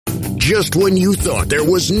just when you thought there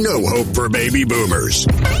was no hope for baby boomers.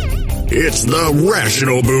 It's the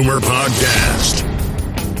Rational Boomer Podcast.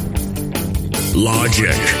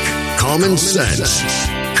 Logic, common sense,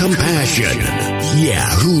 compassion. Yeah,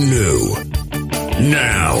 who knew?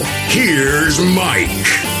 Now, here's Mike.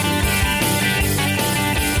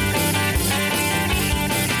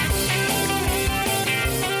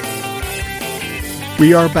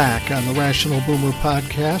 We are back on the Rational Boomer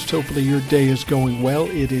Podcast. Hopefully your day is going well.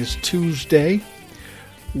 It is Tuesday.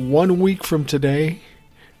 1 week from today,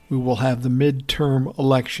 we will have the midterm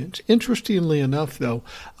elections. Interestingly enough, though,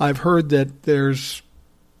 I've heard that there's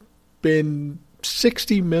been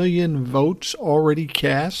 60 million votes already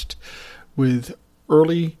cast with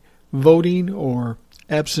early voting or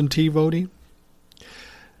absentee voting.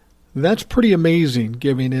 That's pretty amazing,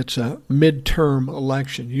 given it's a midterm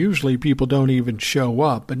election. Usually people don't even show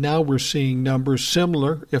up, but now we're seeing numbers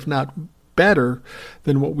similar, if not better,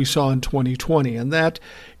 than what we saw in 2020, and that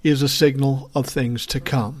is a signal of things to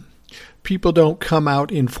come. People don't come out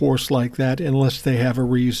in force like that unless they have a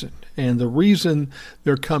reason, and the reason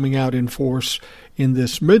they're coming out in force in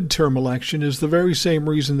this midterm election is the very same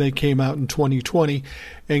reason they came out in 2020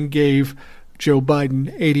 and gave Joe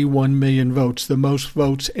Biden 81 million votes, the most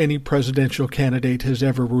votes any presidential candidate has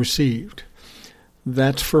ever received.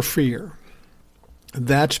 That's for fear.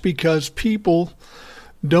 That's because people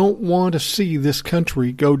don't want to see this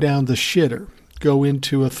country go down the shitter, go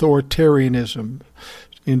into authoritarianism,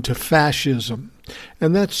 into fascism.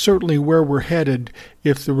 And that's certainly where we're headed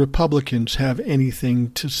if the Republicans have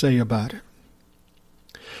anything to say about it.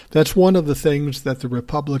 That's one of the things that the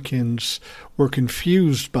Republicans were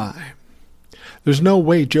confused by. There's no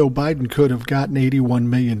way Joe Biden could have gotten 81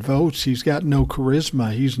 million votes. He's got no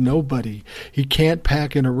charisma. He's nobody. He can't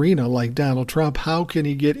pack an arena like Donald Trump. How can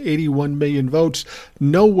he get 81 million votes?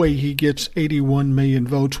 No way he gets 81 million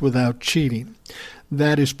votes without cheating.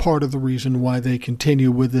 That is part of the reason why they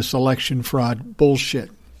continue with this election fraud bullshit.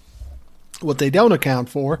 What they don't account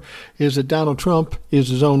for is that Donald Trump is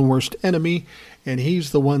his own worst enemy, and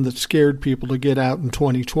he's the one that scared people to get out in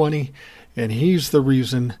 2020, and he's the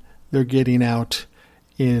reason they're getting out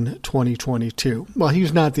in 2022. Well,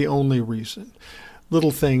 he's not the only reason.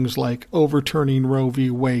 Little things like overturning Roe v.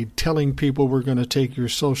 Wade, telling people we're going to take your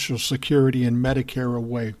Social Security and Medicare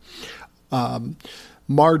away,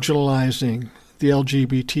 marginalizing the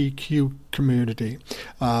LGBTQ community,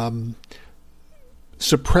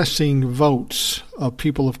 suppressing votes of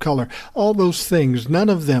people of color. All those things, none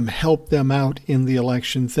of them help them out in the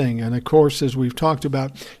election thing. And of course, as we've talked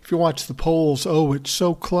about, if you watch the polls, oh, it's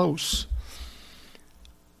so close.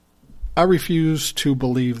 I refuse to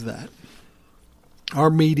believe that. Our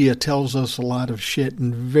media tells us a lot of shit,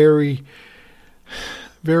 and very,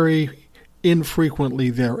 very infrequently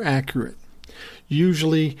they're accurate.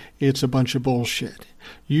 Usually it's a bunch of bullshit.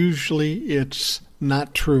 Usually it's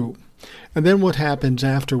not true. And then what happens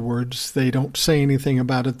afterwards, they don't say anything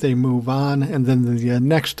about it, they move on, and then the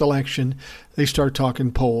next election, they start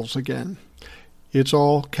talking polls again. It's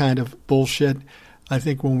all kind of bullshit. I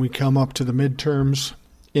think when we come up to the midterms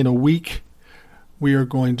in a week, we are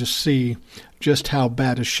going to see just how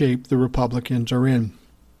bad a shape the Republicans are in.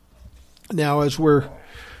 Now, as we're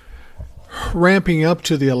ramping up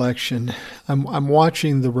to the election, I'm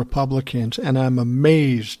watching the Republicans, and I'm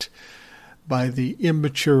amazed by the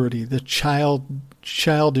immaturity, the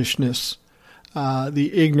childishness,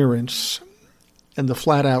 the ignorance, and the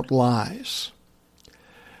flat-out lies.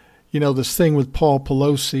 You know, this thing with Paul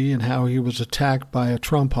Pelosi and how he was attacked by a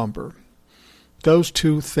Trump humper. Those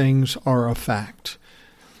two things are a fact.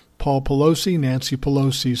 Paul Pelosi, Nancy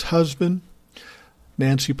Pelosi's husband,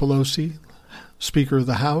 Nancy Pelosi, Speaker of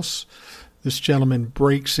the House, this gentleman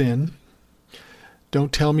breaks in.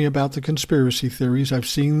 Don't tell me about the conspiracy theories. I've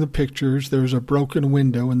seen the pictures. There's a broken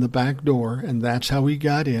window in the back door, and that's how he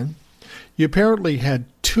got in. He apparently had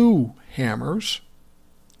 2 hammers,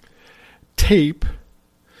 tape,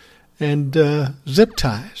 and zip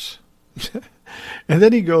ties. And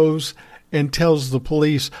then he goes and tells the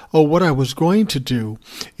police, oh, what I was going to do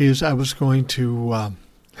is I was going to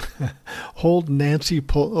hold Nancy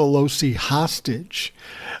Pelosi hostage.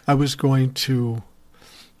 I was going to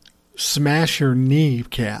smash her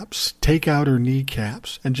kneecaps, take out her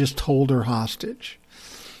kneecaps, and just hold her hostage.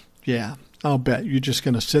 Yeah, I'll bet you're just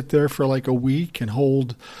going to sit there for like a week and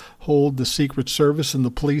hold the Secret Service and the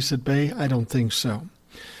police at bay? I don't think so.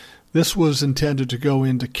 This was intended to go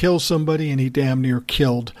in to kill somebody, and he damn near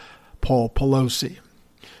killed Paul Pelosi.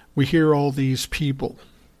 We hear all these people,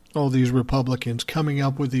 all these Republicans coming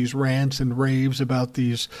up with these rants and raves about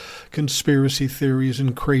these conspiracy theories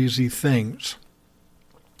and crazy things,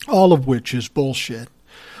 all of which is bullshit.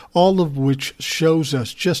 all of which shows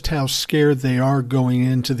us just how scared they are going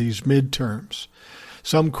into these midterms.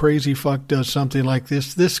 Some crazy fuck does something like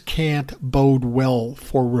this. This can't bode well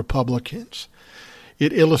for Republicans.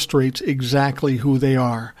 It illustrates exactly who they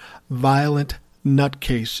are. Violent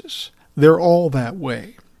nutcases. They're all that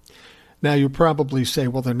way. Now, you probably say,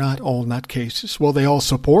 well, they're not all nutcases. Well, they all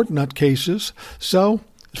support nutcases. So,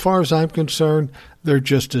 as far as I'm concerned, they're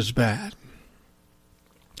just as bad.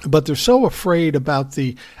 But they're so afraid about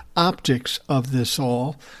the optics of this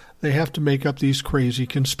all, they have to make up these crazy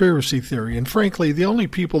conspiracy theory. And frankly, the only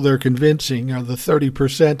people they're convincing are the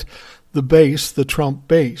 30%, the base, the Trump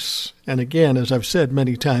base. And again, as I've said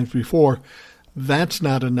many times before, that's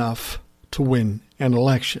not enough to win an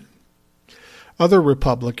election. Other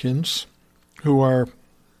Republicans who are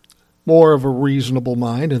more of a reasonable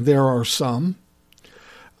mind, and there are some,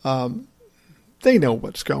 they know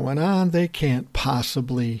what's going on. They can't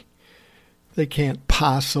possibly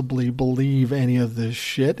believe any of this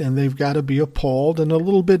shit, and they've got to be appalled and a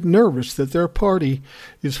little bit nervous that their party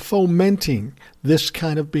is fomenting this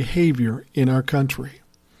kind of behavior in our country.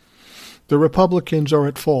 The Republicans are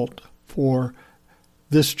at fault for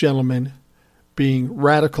this gentleman being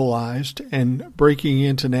radicalized and breaking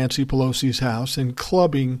into Nancy Pelosi's house and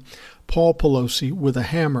clubbing Paul Pelosi with a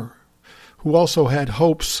hammer, who also had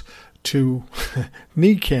hopes to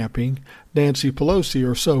kneecapping Nancy Pelosi,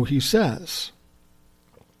 or so he says.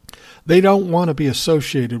 They don't want to be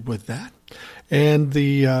associated with that. And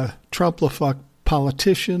the Trump-la-fuck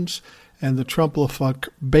politicians and the Trump-la-fuck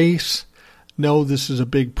base know this is a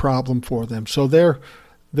big problem for them. So they're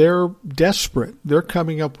desperate. They're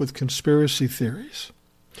coming up with conspiracy theories.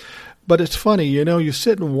 But it's funny, you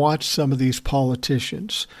sit and watch some of these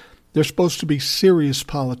politicians. They're supposed to be serious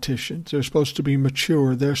politicians. They're supposed to be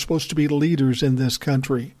mature. They're supposed to be leaders in this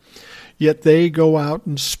country. Yet they go out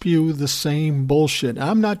and spew the same bullshit.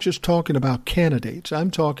 I'm not just talking about candidates.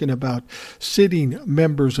 I'm talking about sitting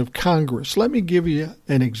members of Congress. Let me give you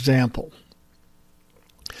an example.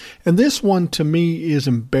 And this one, to me, is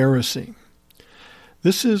embarrassing.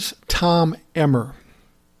 This is Tom Emmer,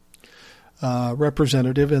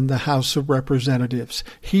 representative in the House of Representatives.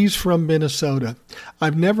 He's from Minnesota.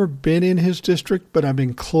 I've never been in his district, but I've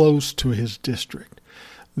been close to his district.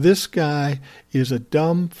 This guy is a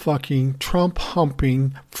dumb fucking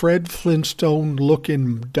Trump-humping, Fred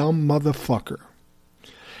Flintstone-looking dumb motherfucker.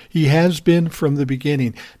 He has been from the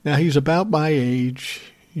beginning. Now, he's about my age.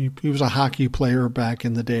 He was a hockey player back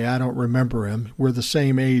in the day. I don't remember him. We're the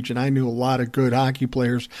same age, and I knew a lot of good hockey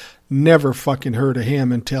players. Never fucking heard of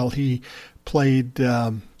him until he played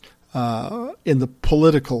in the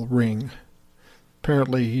political ring.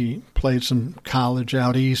 Apparently, he played some college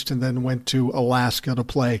out east and then went to Alaska to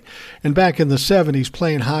play. And back in the 70s,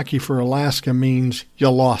 playing hockey for Alaska means you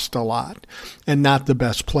lost a lot, and not the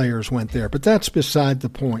best players went there. But that's beside the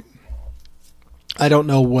point. I don't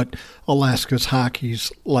know what Alaska's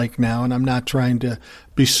hockey's like now, and I'm not trying to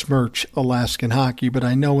besmirch Alaskan hockey, but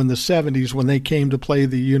I know in the 70s when they came to play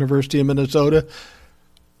the University of Minnesota,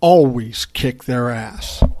 always kicked their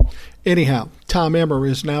ass. Anyhow, Tom Emmer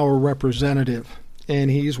is now a representative,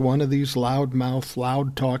 and he's one of these loudmouth,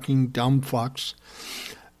 loud-talking dumb fucks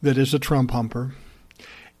that is a Trump humper.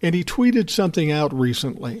 And he tweeted something out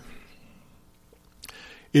recently.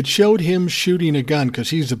 It showed him shooting a gun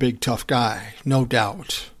because he's a big, tough guy, no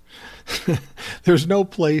doubt. There's no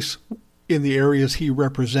place in the areas he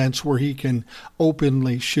represents where he can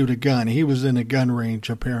openly shoot a gun. He was in a gun range,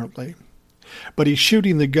 apparently. But he's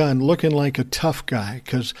shooting the gun looking like a tough guy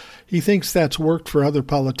because he thinks that's worked for other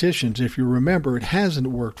politicians. If you remember, it hasn't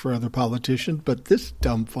worked for other politicians, but this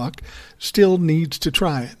dumb fuck still needs to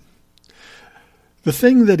try it. The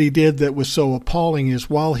thing that he did that was so appalling is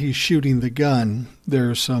while he's shooting the gun,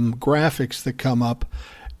 there are some graphics that come up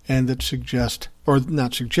and that suggest, or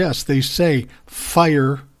not suggest, they say,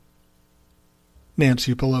 fire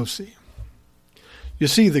Nancy Pelosi. You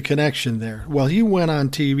see the connection there. Well, he went on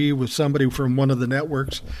TV with somebody from one of the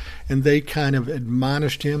networks, and they kind of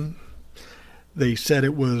admonished him. They said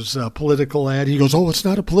it was a political ad. He goes, oh, it's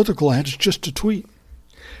not a political ad, it's just a tweet.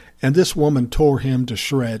 And this woman tore him to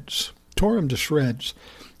shreds.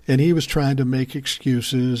 And he was trying to make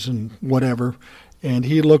excuses and whatever, and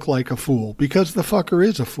he looked like a fool because the fucker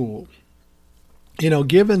is a fool.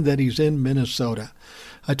 Given that he's in Minnesota,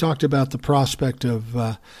 I talked about the prospect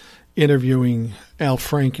of interviewing Al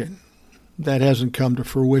Franken. That hasn't come to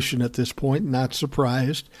fruition at this point. Not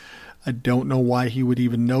surprised. I don't know why he would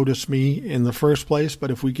even notice me in the first place,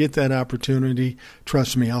 but if we get that opportunity,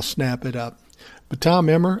 trust me, I'll snap it up. But Tom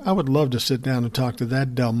Emmer, I would love to sit down and talk to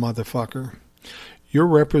that dumb motherfucker. You're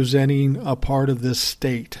representing a part of this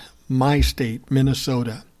state, my state,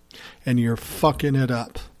 Minnesota. and you're fucking it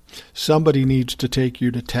up. Somebody needs to take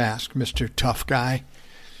you to task, Mr. Tough Guy.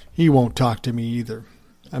 He won't talk to me either.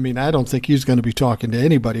 I mean, I don't think he's going to be talking to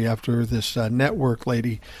anybody after this network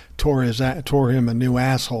lady tore him a new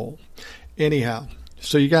asshole. Anyhow,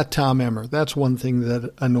 so you got Tom Emmer. That's one thing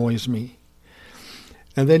that annoys me.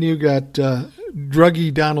 And then you got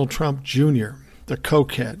druggy Donald Trump Jr., the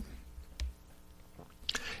cokehead.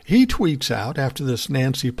 He tweets out after this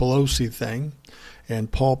Nancy Pelosi thing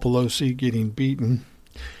and Paul Pelosi getting beaten,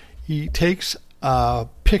 he takes a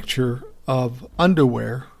picture of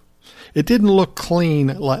underwear. It didn't look clean,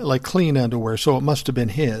 like clean underwear, so it must have been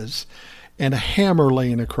his, and a hammer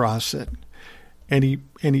laying across it. And he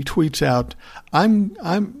tweets out,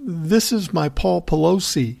 this is my Paul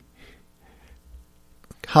Pelosi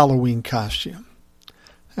Halloween costume.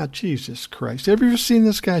 Now, Jesus Christ. Have you ever seen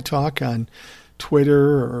this guy talk on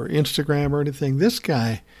Twitter or Instagram or anything? This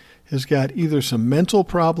guy has got either some mental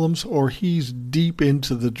problems or he's deep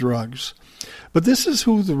into the drugs. But this is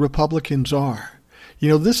who the Republicans are. You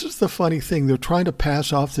know, this is the funny thing. They're trying to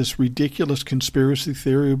pass off this ridiculous conspiracy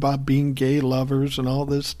theory about being gay lovers and all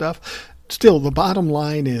this stuff. Still, the bottom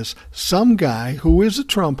line is some guy who is a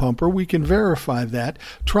Trump humper, we can verify that,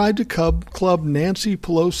 tried to club Nancy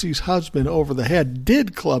Pelosi's husband over the head,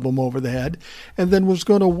 did club him over the head, and then was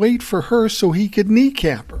going to wait for her so he could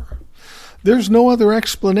kneecap her. There's no other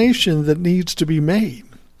explanation that needs to be made.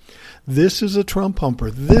 This is a Trump humper.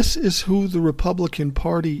 This is who the Republican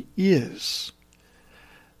Party is.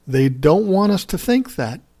 They don't want us to think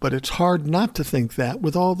that, but it's hard not to think that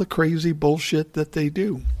with all the crazy bullshit that they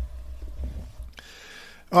do.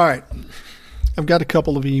 All right, I've got a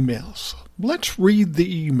couple of emails. Let's read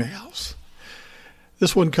the emails.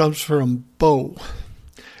 This one comes from Bo.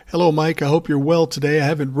 Hello, Mike. I hope you're well today. I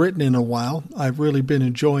haven't written in a while. I've really been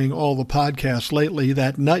enjoying all the podcasts lately.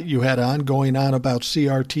 That nut you had on going on about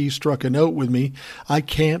CRT struck a note with me. I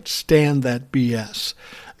can't stand that BS.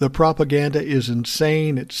 The propaganda is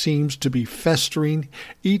insane. It seems to be festering,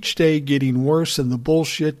 each day getting worse, and the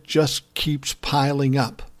bullshit just keeps piling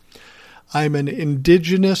up. I'm an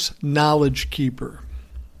indigenous knowledge keeper.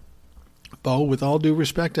 Bo, with all due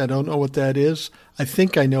respect, I don't know what that is. I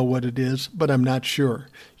think I know what it is, but I'm not sure.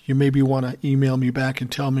 You maybe want to email me back and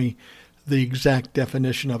tell me the exact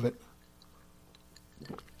definition of it.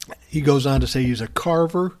 He goes on to say he's a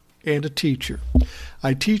carver and a teacher.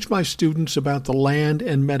 I teach my students about the land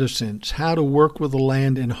and medicines, how to work with the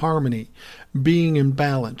land in harmony, being in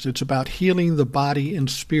balance. It's about healing the body and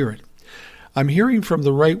spirit. I'm hearing from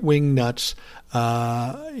the right-wing nuts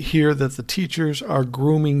here that the teachers are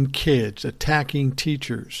grooming kids, attacking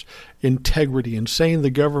teachers' integrity, and saying the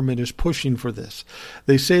government is pushing for this.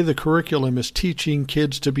 They say the curriculum is teaching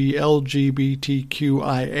kids to be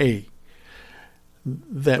LGBTQIA,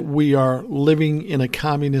 that we are living in a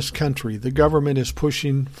communist country. The government is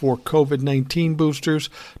pushing for COVID-19 boosters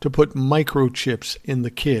to put microchips in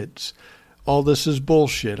the kids. All this is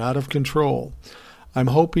bullshit, out of control. I'm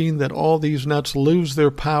hoping that all these nuts lose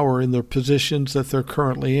their power in their positions that they're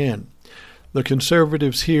currently in. The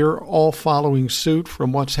conservatives here all following suit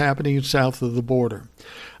from what's happening south of the border.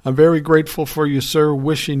 I'm very grateful for you, sir,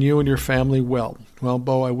 wishing you and your family well. Well,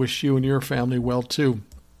 Bo, I wish you and your family well, too.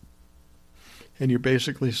 And you're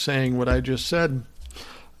basically saying what I just said.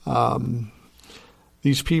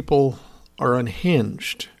 These people are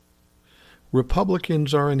unhinged.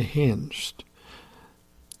 Republicans are unhinged.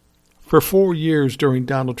 For 4 years during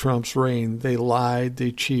Donald Trump's reign, they lied,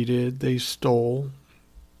 they cheated, they stole.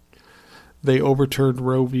 They overturned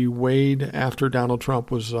Roe v. Wade after Donald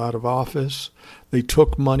Trump was out of office. They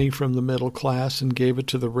took money from the middle class and gave it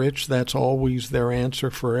to the rich. That's always their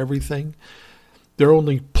answer for everything. Their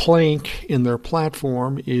only plank in their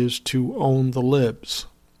platform is to own the libs.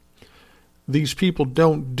 These people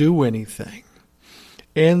don't do anything.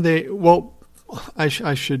 And I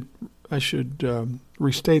should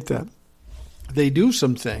restate that. They do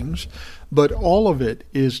some things, but all of it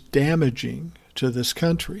is damaging to this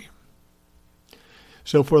country.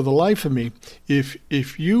 So for the life of me,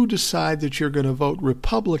 if you decide that you're going to vote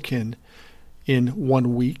Republican in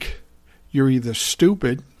 1 week, you're either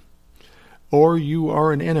stupid or you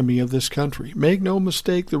are an enemy of this country. Make no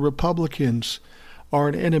mistake, the Republicans are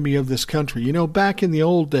an enemy of this country. You know, back in the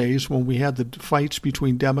old days when we had the fights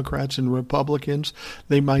between Democrats and Republicans,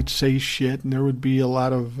 they might say shit and there would be a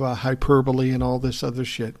lot of hyperbole and all this other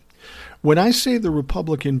shit. When I say the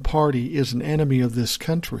Republican Party is an enemy of this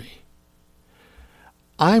country,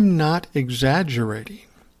 I'm not exaggerating.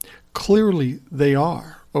 Clearly they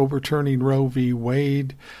are, overturning Roe v.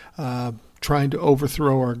 Wade, trying to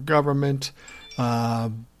overthrow our government,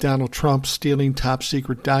 Donald Trump stealing top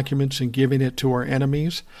secret documents and giving it to our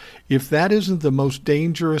enemies. If that isn't the most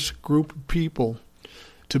dangerous group of people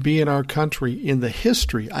to be in our country in the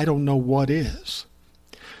history, I don't know what is.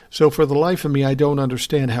 So for the life of me, I don't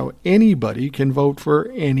understand how anybody can vote for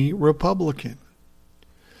any Republican.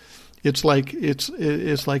 It's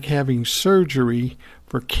like having surgery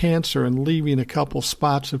for cancer and leaving a couple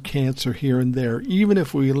spots of cancer here and there. Even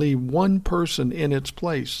if we leave one person in its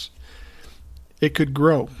place, it could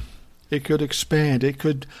grow, it could expand, it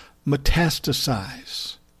could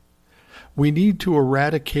metastasize. We need to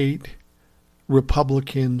eradicate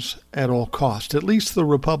Republicans at all costs, at least the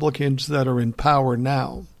Republicans that are in power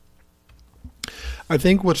now. I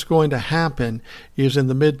think what's going to happen is in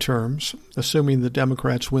the midterms, assuming the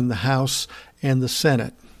Democrats win the House and the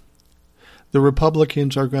Senate, the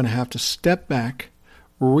Republicans are going to have to step back,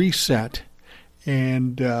 reset,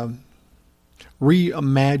 and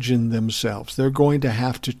reimagine themselves. They're going to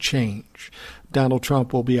have to change. Donald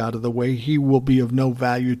Trump will be out of the way. He will be of no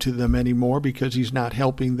value to them anymore because he's not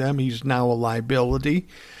helping them. He's now a liability.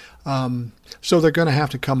 So they're going to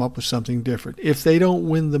have to come up with something different. If they don't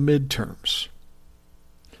win the midterms,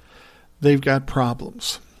 they've got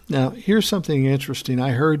problems. Now, here's something interesting.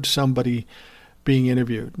 I heard somebody being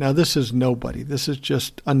interviewed. Now, this is nobody. This is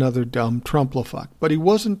just another dumb Trumplafuck. But he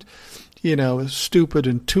wasn't, as stupid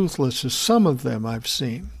and toothless as some of them I've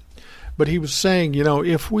seen. But he was saying,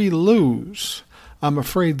 if we lose, I'm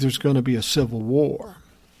afraid there's going to be a civil war.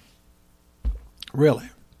 Really.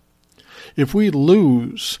 If we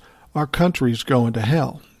lose, our country's going to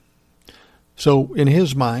hell. So in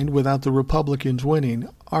his mind, without the Republicans winning,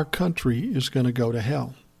 our country is going to go to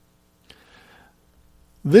hell.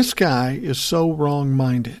 This guy is so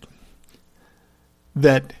wrong-minded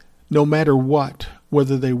that no matter what,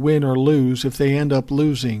 whether they win or lose, if they end up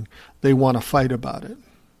losing, they want to fight about it.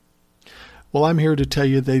 Well, I'm here to tell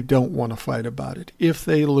you they don't want to fight about it. If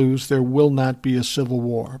they lose, there will not be a civil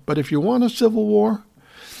war. But if you want a civil war,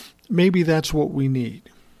 maybe that's what we need.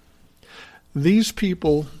 These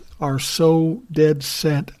people are so dead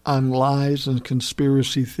set on lies and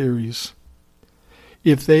conspiracy theories.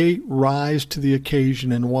 If they rise to the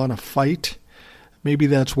occasion and want to fight, maybe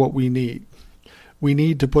that's what we need. We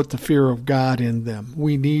need to put the fear of God in them.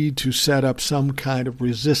 We need to set up some kind of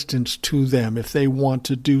resistance to them if they want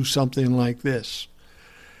to do something like this.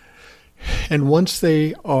 And once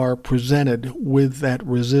they are presented with that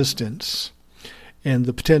resistance and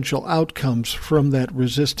the potential outcomes from that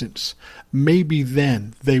resistance, maybe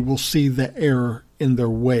then they will see the error in their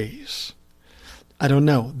ways. I don't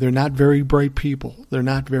know. They're not very bright people. They're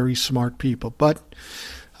not very smart people. But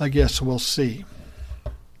I guess we'll see.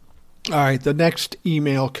 All right, the next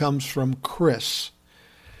email comes from Chris.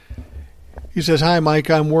 He says, "Hi, Mike.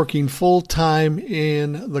 I'm working full-time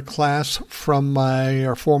in the class for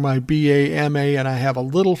my BA, MA, and I have a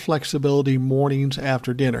little flexibility mornings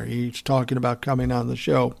after dinner." He's talking about coming on the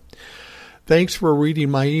show. "Thanks for reading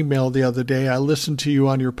my email the other day. I listened to you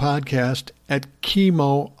on your podcast at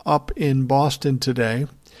chemo up in Boston today.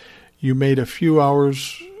 You made a few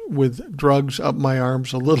hours with drugs up my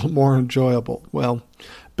arms a little more enjoyable." Well,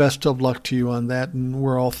 best of luck to you on that, and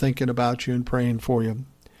we're all thinking about you and praying for you.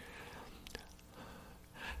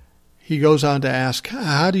 He goes on to ask,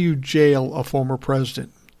 how do you jail a former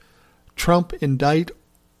president? Trump indict,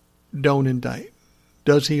 don't indict.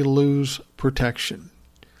 Does he lose protection?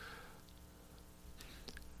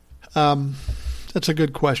 That's a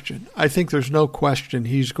good question. I think there's no question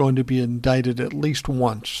he's going to be indicted at least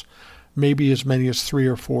once, maybe as many as 3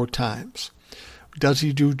 or 4 times. Does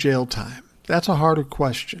he do jail time? That's a harder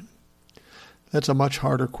question. That's a much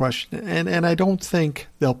harder question. And I don't think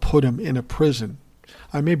they'll put him in a prison.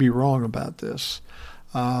 I may be wrong about this.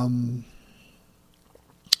 I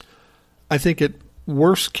think at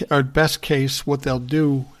worst or best case, what they'll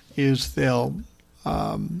do is they'll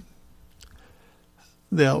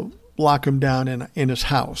lock him down in his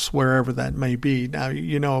house, wherever that may be.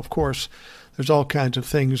 Now, of course, there's all kinds of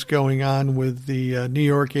things going on with the New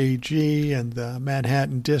York AG and the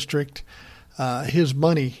Manhattan District. His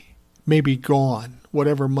money may be gone,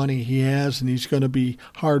 whatever money he has, and he's going to be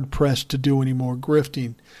hard-pressed to do any more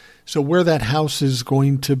grifting. So where that house is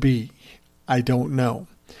going to be, I don't know.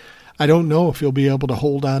 I don't know if he'll be able to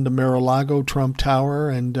hold on to Mar-a-Lago, Trump Tower,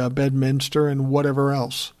 and Bedminster, and whatever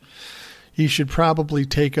else. He should probably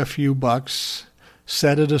take a few bucks,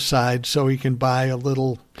 set it aside so he can buy a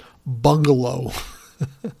little bungalow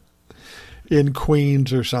in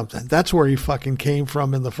Queens or something. That's where he fucking came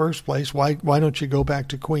from in the first place. Why don't you go back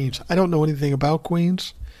to Queens? I don't know anything about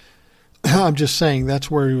Queens. I'm just saying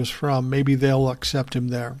that's where he was from. Maybe they'll accept him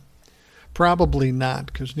there. Probably not,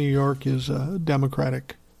 because New York is a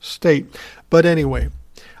Democratic state. But anyway,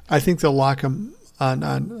 I think they'll lock him on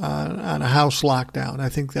a house lockdown. I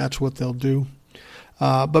think that's what they'll do.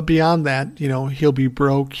 But beyond that, he'll be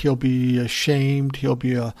broke. He'll be ashamed. He'll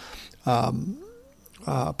be a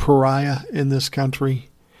pariah in this country.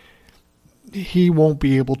 He won't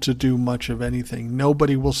be able to do much of anything.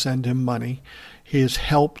 Nobody will send him money. His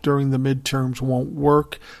help during the midterms won't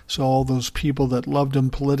work, so all those people that loved him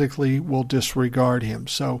politically will disregard him.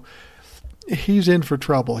 So he's in for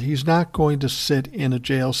trouble. He's not going to sit in a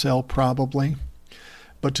jail cell probably,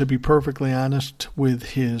 but to be perfectly honest, with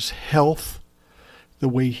his health, the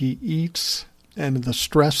way he eats, and the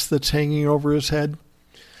stress that's hanging over his head,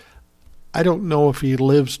 I don't know if he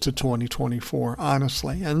lives to 2024,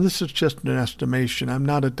 honestly. And this is just an estimation. I'm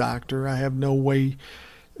not a doctor. I have no way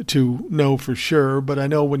to know for sure, but I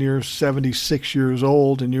know when you're 76 years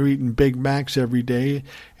old and you're eating Big Macs every day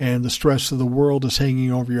and the stress of the world is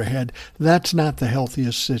hanging over your head, that's not the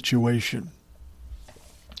healthiest situation.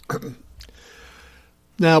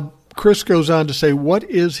 Now, Chris goes on to say, what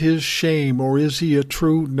is his shame, or is he a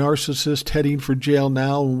true narcissist heading for jail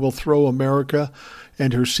now and will throw America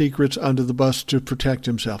and her secrets under the bus to protect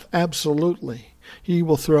himself? Absolutely. He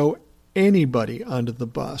will throw anybody under the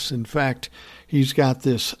bus. In fact, he's got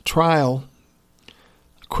this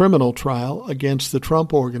criminal trial against the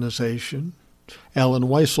Trump Organization. Alan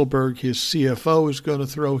Weisselberg, his CFO, is going to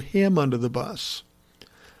throw him under the bus.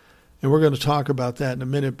 And we're going to talk about that in a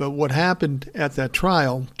minute. But what happened at that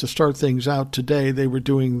trial, to start things out today, they were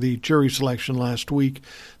doing the jury selection last week.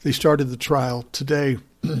 They started the trial today.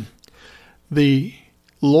 The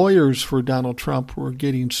lawyers for Donald Trump were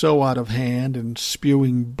getting so out of hand and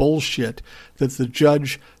spewing bullshit that the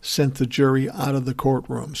judge sent the jury out of the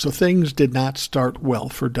courtroom. So things did not start well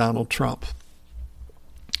for Donald Trump.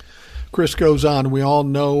 Chris goes on, we all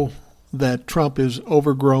know that Trump is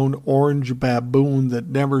overgrown orange baboon that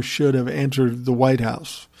never should have entered the White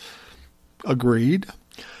House. Agreed.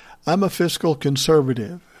 I'm a fiscal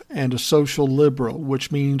conservative and a social liberal,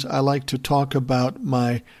 which means I like to talk about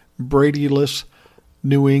my Brady-less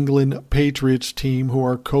New England Patriots team who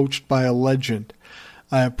are coached by a legend.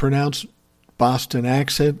 I have pronounced Boston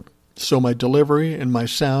accent, so my delivery and my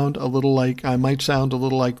sound I might sound a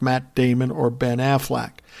little like Matt Damon or Ben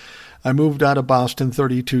Affleck. I moved out of Boston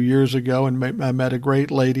 32 years ago and I met a great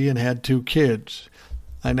lady and had 2 kids.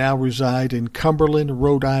 I now reside in Cumberland,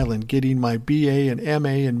 Rhode Island, getting my BA and MA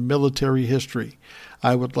in military history.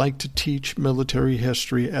 I would like to teach military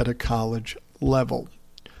history at a college level.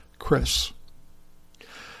 Chris.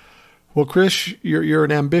 Well, Chris, you're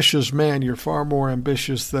an ambitious man. You're far more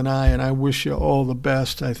ambitious than I, and I wish you all the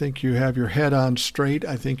best. I think you have your head on straight.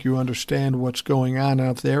 I think you understand what's going on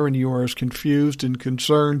out there, and you are as confused and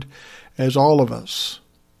concerned as all of us.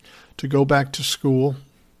 To go back to school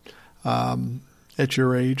at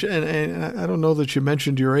your age, and I don't know that you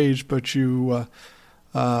mentioned your age, but you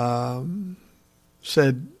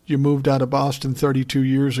said you moved out of Boston 32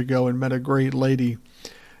 years ago and met a great lady.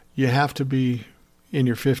 You have to be in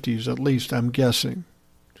your 50s, at least, I'm guessing.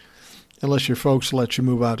 Unless your folks let you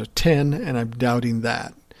move out at 10, and I'm doubting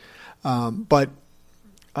that. But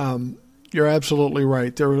you're absolutely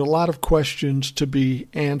right. There are a lot of questions to be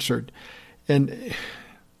answered. And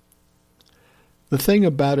the thing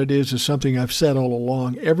about it is something I've said all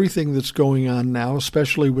along. Everything that's going on now,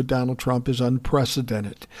 especially with Donald Trump, is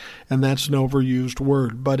unprecedented. And that's an overused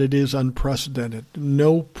word, but it is unprecedented.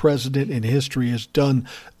 No president in history has done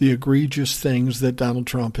the egregious things that Donald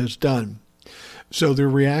Trump has done. So the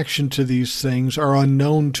reaction to these things are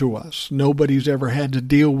unknown to us. Nobody's ever had to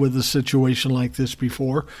deal with a situation like this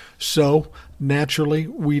before. So naturally,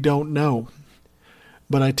 we don't know.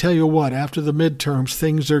 But I tell you what, after the midterms,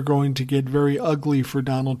 things are going to get very ugly for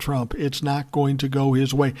Donald Trump. It's not going to go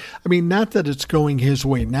his way. I mean, not that it's going his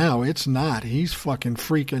way now. It's not. He's fucking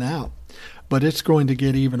freaking out. But it's going to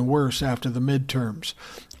get even worse after the midterms.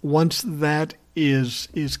 Once that is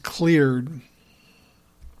cleared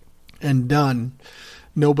and done,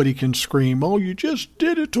 nobody can scream, oh, you just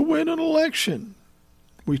did it to win an election.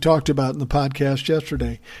 We talked about in the podcast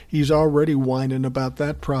yesterday. He's already whining about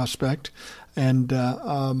that prospect. And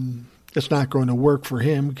it's not going to work for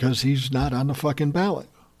him because he's not on the fucking ballot.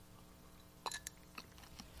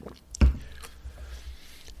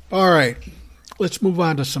 All right, let's move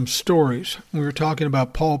on to some stories. We were talking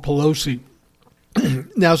about Paul Pelosi.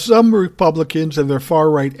 Now, some Republicans and their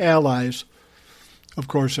far-right allies, of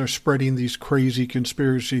course, are spreading these crazy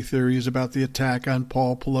conspiracy theories about the attack on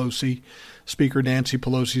Paul Pelosi, Speaker Nancy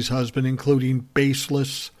Pelosi's husband, including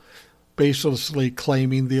baselessly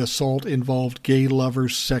claiming the assault involved gay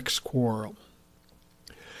lovers' sex quarrel.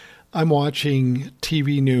 I'm watching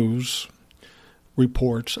TV news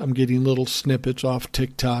reports. I'm getting little snippets off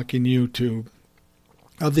TikTok and YouTube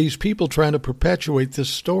of these people trying to perpetuate this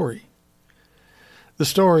story. The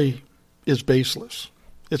story is baseless.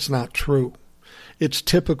 It's not true. It's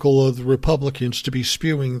typical of the Republicans to be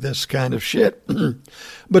spewing this kind of shit.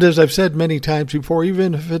 But as I've said many times before,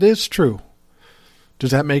 even if it is true,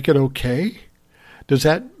 does that make it okay? Does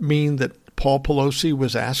that mean that Paul Pelosi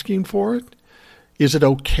was asking for it? Is it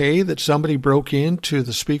okay that somebody broke into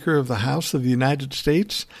the Speaker of the House of the United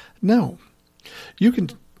States? No. You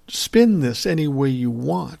can spin this any way you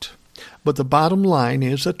want. But the bottom line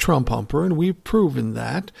is a Trump humper, and we've proven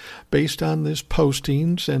that based on his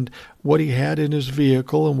postings and what he had in his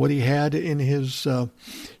vehicle and what he had in his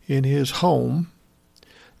home.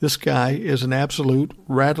 This guy is an absolute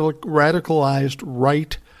radicalized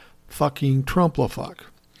right fucking Trump-la-fuck.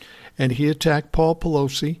 And he attacked Paul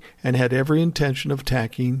Pelosi and had every intention of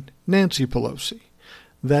attacking Nancy Pelosi.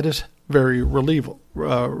 That is very illegal,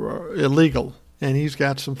 and he's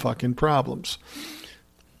got some fucking problems.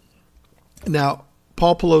 Now,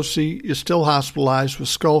 Paul Pelosi is still hospitalized with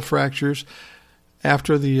skull fractures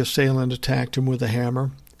after the assailant attacked him with a hammer.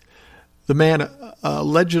 The man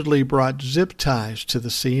allegedly brought zip ties to the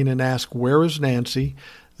scene and asked, "Where is Nancy?"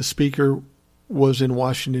 The speaker was in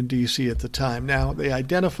Washington, D.C. at the time. Now, they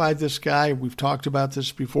identified this guy, we've talked about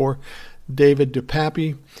this before, David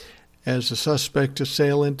DePape, as a suspect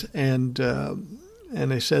assailant, and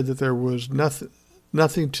they said that there was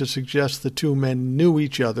nothing to suggest the two men knew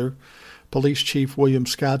each other. Police Chief William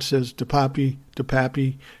Scott says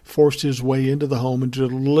DePape forced his way into the home and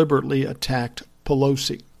deliberately attacked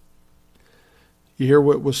Pelosi. You hear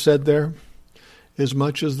what was said there? As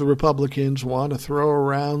much as the Republicans want to throw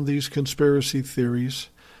around these conspiracy theories,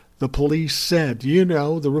 the police said,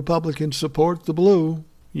 the Republicans support the blue.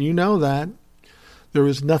 You know that. There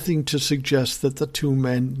is nothing to suggest that the two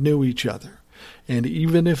men knew each other. And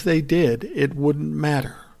even if they did, it wouldn't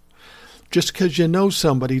matter. Just because you know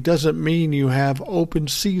somebody doesn't mean you have open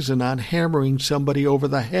season on hammering somebody over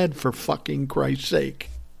the head, for fucking Christ's sake.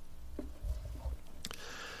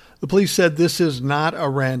 The police said this is not a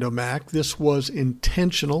random act. This was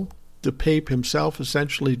intentional. DePape himself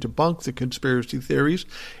essentially debunked the conspiracy theories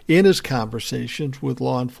in his conversations with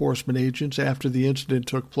law enforcement agents after the incident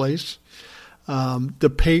took place.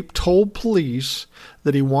 DePape told police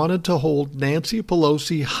that he wanted to hold Nancy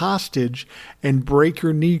Pelosi hostage and break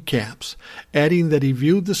her kneecaps, adding that he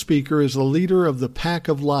viewed the speaker as the leader of the pack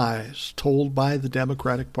of lies told by the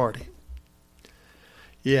Democratic Party.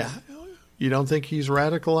 Yeah, you don't think he's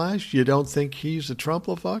radicalized? You don't think he's a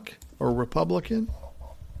Trump-la-fuck or Republican?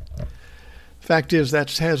 Fact is,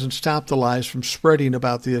 that hasn't stopped the lies from spreading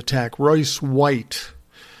about the attack. Royce White,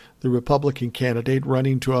 the Republican candidate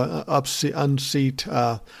running to unseat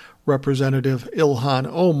Representative Ilhan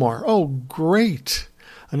Omar. Oh, great.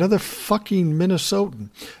 Another fucking Minnesotan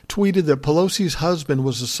tweeted that Pelosi's husband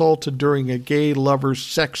was assaulted during a gay lover's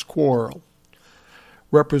sex quarrel.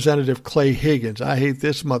 Representative Clay Higgins, I hate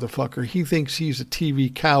this motherfucker. He thinks he's a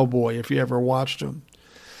TV cowboy if you ever watched him.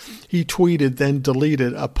 He tweeted, then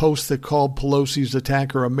deleted a post that called Pelosi's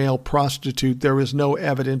attacker a male prostitute. There is no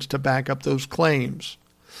evidence to back up those claims.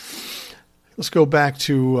 Let's go back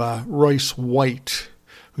to Royce White,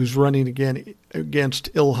 who's running again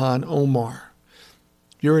against Ilhan Omar.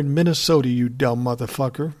 You're in Minnesota, you dumb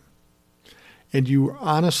motherfucker. And you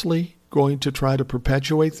honestly going to try to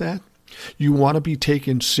perpetuate that? You want to be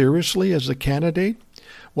taken seriously as a candidate?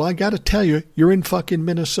 Well, I got to tell you, you're in fucking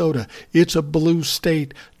Minnesota. It's a blue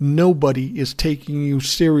state. Nobody is taking you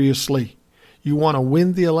seriously. You want to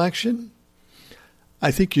win the election?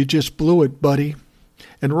 I think you just blew it, buddy.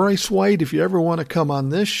 And Royce White, if you ever want to come on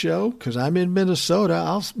this show, because I'm in Minnesota,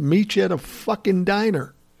 I'll meet you at a fucking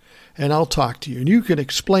diner. And I'll talk to you. And you can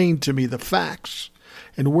explain to me the facts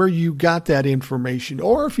and where you got that information.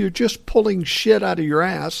 Or if you're just pulling shit out of your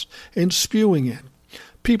ass and spewing it.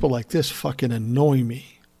 People like this fucking annoy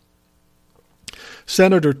me.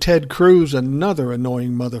 Senator Ted Cruz, another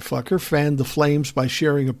annoying motherfucker, fanned the flames by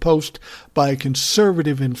sharing a post by a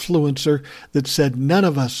conservative influencer that said none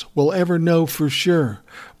of us will ever know for sure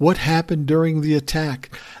what happened during the attack,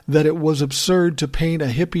 that it was absurd to paint a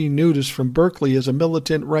hippie nudist from Berkeley as a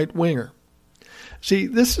militant right-winger. See,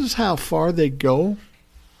 this is how far they go.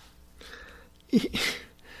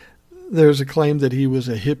 There's a claim that he was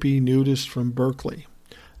a hippie nudist from Berkeley.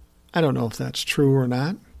 I don't know if that's true or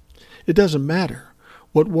not. It doesn't matter.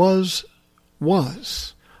 What was.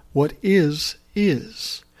 What is.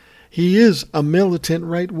 He is a militant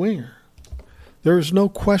right-winger. There is no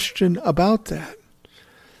question about that.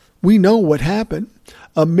 We know what happened.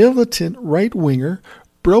 A militant right-winger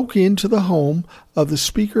broke into the home of the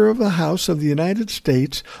Speaker of the House of the United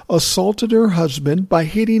States, assaulted her husband by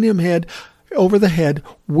hitting him over the head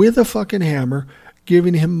with a fucking hammer,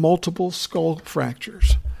 giving him multiple skull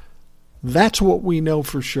fractures. That's what we know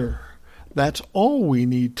for sure. That's all we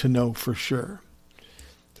need to know for sure.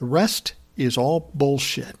 The rest is all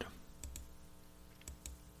bullshit.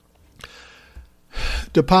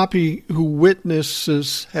 DePape, who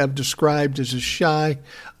witnesses have described as a shy,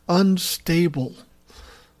 unstable,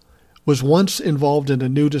 was once involved in a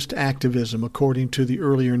nudist activism, according to the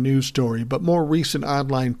earlier news story, but more recent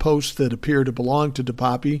online posts that appear to belong to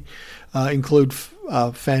DePape include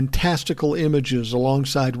fantastical images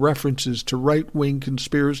alongside references to right-wing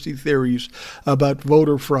conspiracy theories about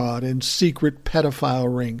voter fraud and secret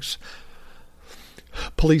pedophile rings.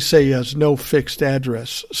 Police say he has no fixed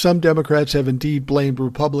address. Some Democrats have indeed blamed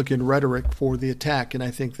Republican rhetoric for the attack, and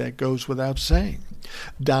I think that goes without saying.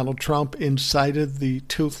 Donald Trump incited the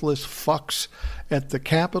toothless fucks at the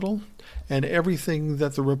Capitol, and everything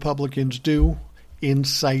that the Republicans do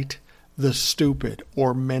incite the stupid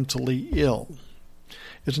or mentally ill.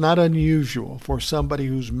 It's not unusual for somebody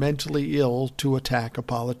who's mentally ill to attack a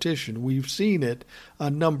politician. We've seen it a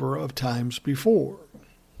number of times before.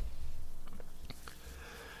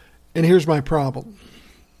 And here's my problem.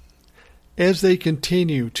 As they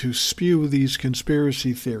continue to spew these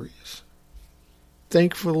conspiracy theories,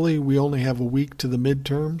 thankfully we only have a week to the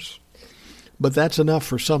midterms, but that's enough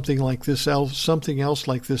for something else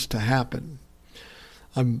like this to happen.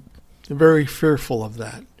 I'm very fearful of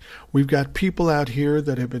that. We've got people out here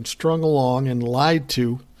that have been strung along and lied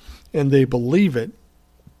to, and they believe it.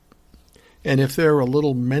 And if they're a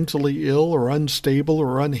little mentally ill or unstable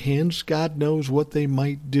or unhinged, God knows what they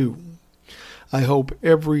might do. I hope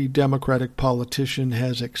every Democratic politician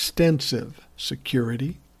has extensive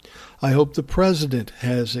security. I hope the president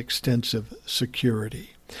has extensive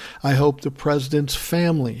security. I hope the president's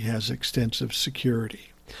family has extensive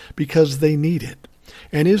security, because they need it.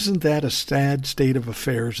 And isn't that a sad state of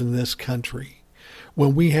affairs in this country,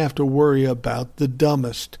 when we have to worry about the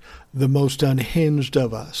dumbest, the most unhinged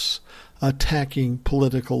of us attacking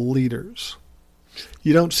political leaders?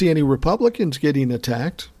 You don't see any Republicans getting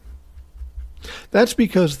attacked. That's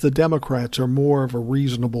because the Democrats are more of a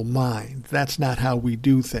reasonable mind. That's not how we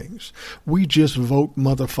do things. We just vote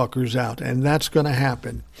motherfuckers out, and that's going to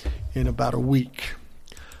happen in about a week.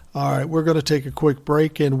 All right, we're going to take a quick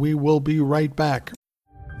break, and we will be right back.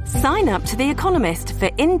 Sign up to The Economist for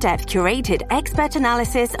in-depth curated expert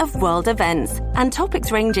analysis of world events and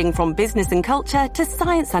topics ranging from business and culture to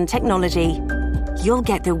science and technology. You'll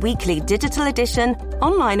get the weekly digital edition,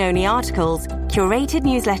 online-only articles, curated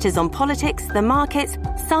newsletters on politics, the markets,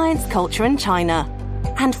 science, culture and China,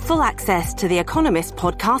 and full access to The Economist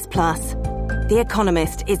Podcast Plus. The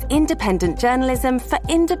Economist is independent journalism for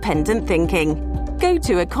independent thinking. Go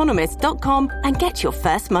to economist.com and get your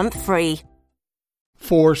first month free.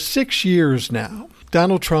 For 6 years now,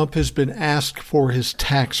 Donald Trump has been asked for his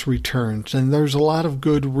tax returns, and there's a lot of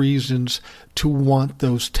good reasons to want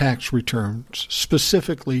those tax returns,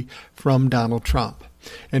 specifically from Donald Trump.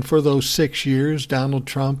 And for those 6 years, Donald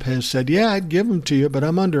Trump has said, yeah, I'd give them to you, but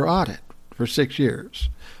I'm under audit for 6 years.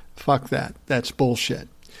 Fuck that. That's bullshit.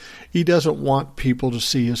 He doesn't want people to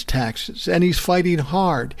see his taxes, and he's fighting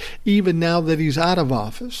hard. Even now that he's out of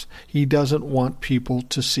office, he doesn't want people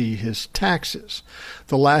to see his taxes.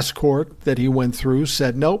 The last court that he went through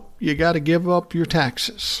said, nope, you got to give up your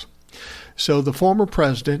taxes. So the former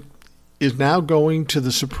president is now going to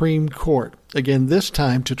the Supreme Court, again this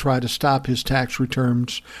time to try to stop his tax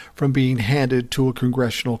returns from being handed to a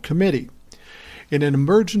congressional committee. In an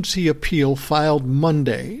emergency appeal filed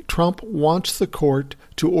Monday, Trump wants the court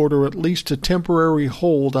to order at least a temporary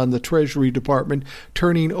hold on the Treasury Department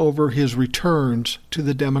turning over his returns to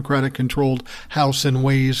the Democratic-controlled House and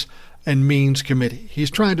Ways and Means Committee.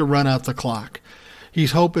 He's trying to run out the clock.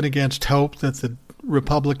 He's hoping against hope that the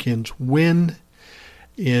Republicans win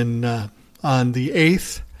on the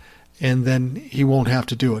 8th, and then he won't have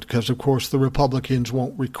to do it because, of course, the Republicans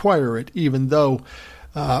won't require it, even though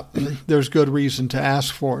there's good reason to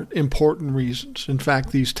ask for it, important reasons. In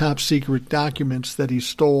fact, these top secret documents that he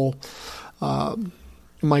stole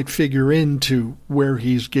might figure into where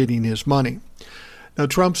he's getting his money. Now,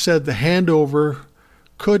 Trump said the handover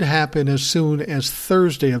could happen as soon as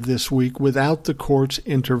Thursday of this week without the court's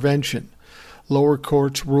intervention. Lower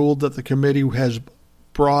courts ruled that the committee has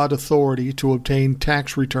broad authority to obtain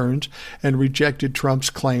tax returns and rejected Trump's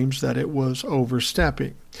claims that it was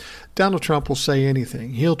overstepping. Donald Trump will say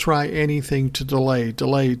anything. He'll try anything to delay.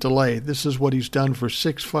 This is what he's done for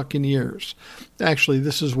 6 fucking years. Actually,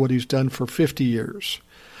 this is what he's done for 50 years.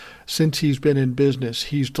 Since he's been in business,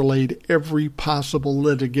 he's delayed every possible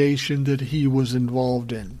litigation that he was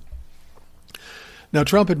involved in. Now,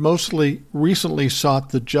 Trump had mostly recently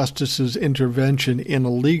sought the justice's intervention in a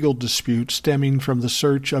legal dispute stemming from the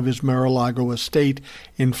search of his Mar-a-Lago estate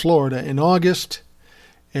in Florida in August.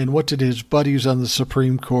 And what did his buddies on the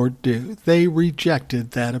Supreme Court do? They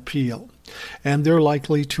rejected that appeal. And they're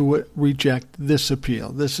likely to reject this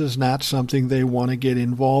appeal. This is not something they want to get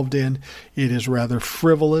involved in. It is rather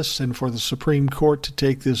frivolous, and for the Supreme Court to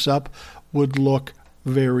take this up would look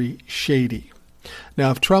very shady. Now,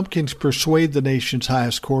 if Trump can persuade the nation's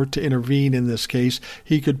highest court to intervene in this case,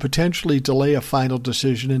 he could potentially delay a final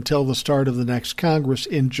decision until the start of the next Congress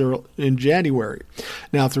in January.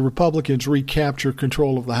 Now, if the Republicans recapture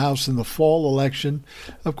control of the House in the fall election,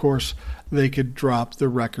 of course, they could drop the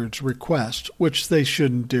records request, which they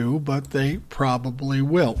shouldn't do, but they probably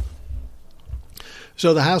will.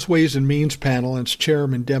 So the House Ways and Means panel and its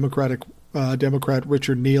chairman, Democrat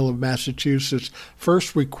Richard Neal of Massachusetts,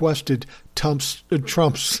 first requested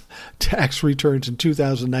Trump's tax returns in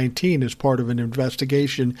 2019 as part of an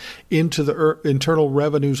investigation into the Internal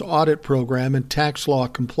Revenue's audit program and tax law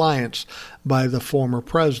compliance by the former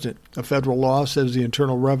president. A federal law says the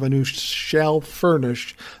Internal Revenue shall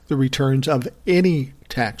furnish the returns of any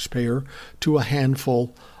taxpayer to a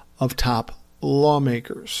handful of top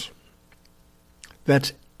lawmakers.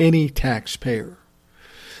 That's any taxpayer.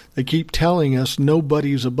 They keep telling us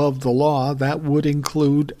nobody's above the law. That would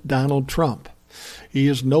include Donald Trump. He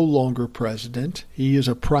is no longer president. He is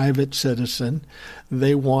a private citizen.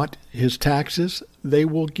 They want his taxes. They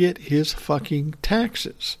will get his fucking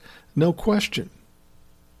taxes. No question.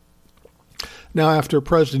 Now, after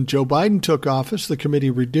President Joe Biden took office, the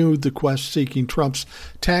committee renewed the quest seeking Trump's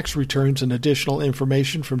tax returns and additional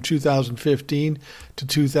information from 2015 to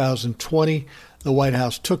 2020. The White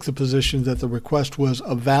House took the position that the request was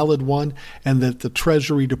a valid one and that the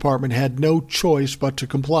Treasury Department had no choice but to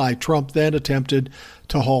comply. Trump then attempted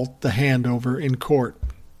to halt the handover in court.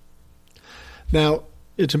 Now,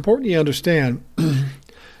 it's important you understand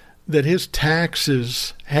that his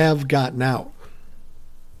taxes have gotten out.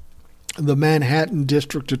 The Manhattan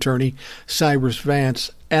District Attorney, Cyrus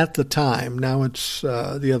Vance, at the time, now it's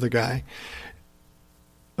the other guy,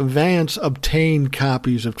 Vance obtained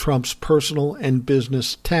copies of Trump's personal and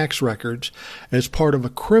business tax records as part of a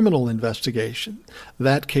criminal investigation.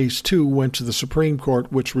 That case, too, went to the Supreme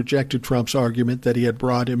Court, which rejected Trump's argument that he had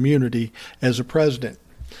broad immunity as a president.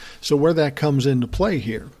 So where that comes into play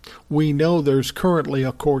here, we know there's currently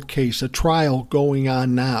a court case, a trial going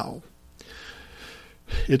on now.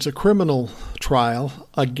 It's a criminal trial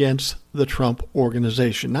against the Trump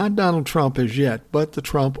Organization. Not Donald Trump as yet, but the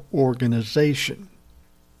Trump Organization.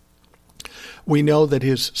 We know that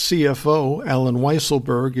his CFO, Allen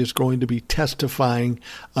Weisselberg, is going to be testifying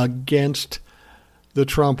against the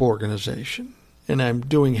Trump Organization. And I'm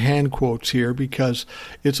doing hand quotes here because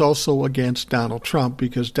it's also against Donald Trump,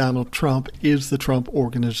 because Donald Trump is the Trump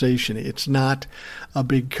Organization. It's not a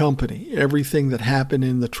big company. Everything that happened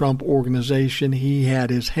in the Trump Organization, he had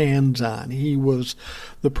his hands on. He was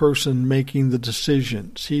the person making the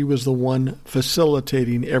decisions. He was the one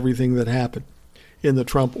facilitating everything that happened in the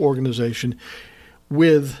Trump Organization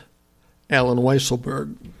with Allen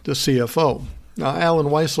Weisselberg, the CFO. Now, Allen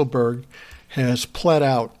Weisselberg has pled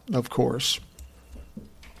out, of course,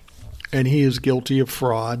 and he is guilty of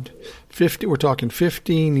fraud. We're talking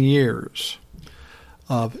 15 years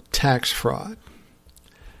of tax fraud.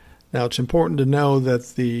 Now, it's important to know that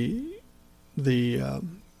the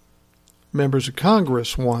members of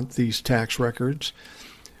Congress want these tax records,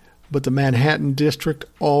 but the Manhattan District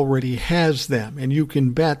already has them, and you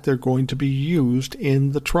can bet they're going to be used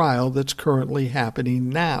in the trial that's currently happening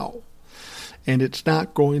now. And it's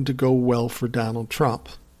not going to go well for Donald Trump.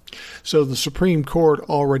 So the Supreme Court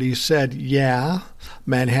already said, yeah,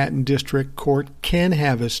 Manhattan District Court can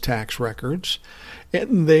have his tax records,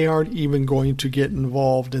 and they aren't even going to get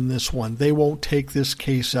involved in this one. They won't take this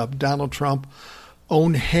case up. Donald Trump's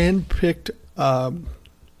own hand-picked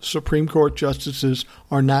Supreme Court justices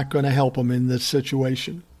are not going to help him in this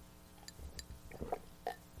situation.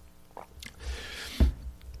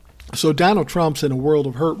 So Donald Trump's in a world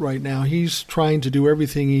of hurt right now. He's trying to do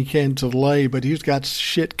everything he can to delay, but he's got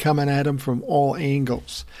shit coming at him from all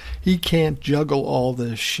angles. He can't juggle all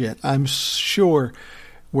this shit. I'm sure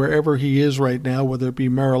wherever he is right now, whether it be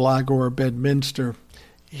Mar-a-Lago or Bedminster,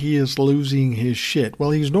 he is losing his shit.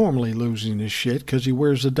 Well, he's normally losing his shit because he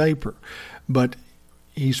wears a diaper, but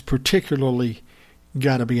he's particularly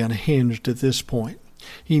got to be unhinged at this point.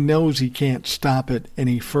 He knows he can't stop it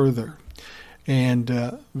any further.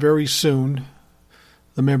 And very soon,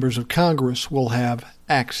 the members of Congress will have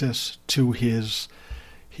access to his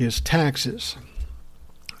taxes.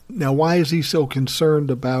 Now, why is he so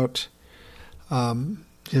concerned about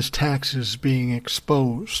his taxes being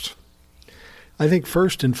exposed? I think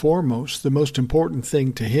first and foremost, the most important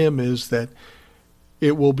thing to him is that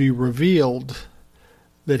it will be revealed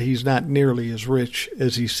that he's not nearly as rich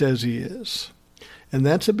as he says he is. And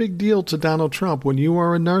that's a big deal to Donald Trump. When you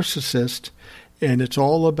are a narcissist and it's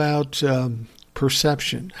all about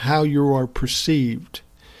perception, how you are perceived,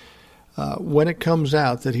 when it comes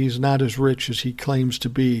out that he's not as rich as he claims to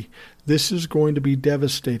be, this is going to be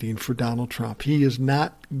devastating for Donald Trump. He is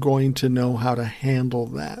not going to know how to handle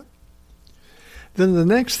that. Then the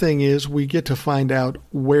next thing is we get to find out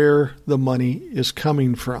where the money is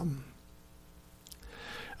coming from.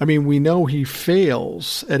 I mean, we know he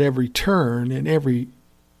fails at every turn in every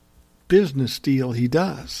business deal he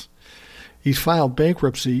does. He's filed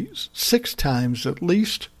bankruptcy 6 times at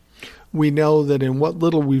least. We know that in what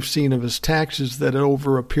little we've seen of his taxes, that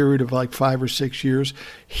over a period of like 5 or 6 years,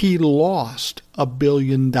 he lost $1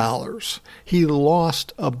 billion. He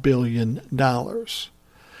lost $1 billion.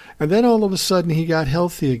 And then all of a sudden he got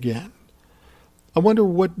healthy again. I wonder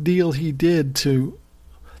what deal he did to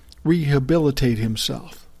rehabilitate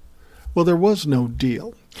himself. Well, there was no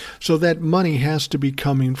deal. So that money has to be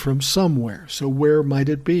coming from somewhere. So where might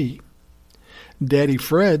it be? Daddy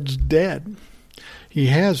Fred's dead. He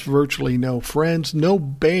has virtually no friends. No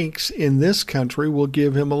banks in this country will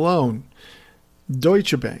give him a loan.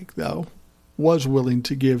 Deutsche Bank, though, was willing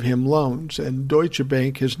to give him loans. And Deutsche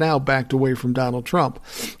Bank has now backed away from Donald Trump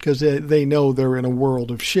because they know they're in a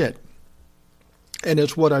world of shit. And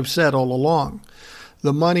it's what I've said all along.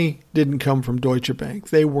 The money didn't come from Deutsche Bank.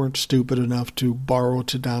 They weren't stupid enough to borrow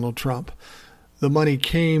to Donald Trump. The money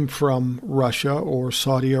came from Russia or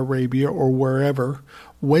Saudi Arabia or wherever,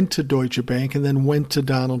 went to Deutsche Bank, and then went to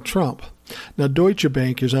Donald Trump. Now, Deutsche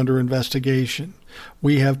Bank is under investigation.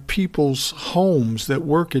 We have people's homes that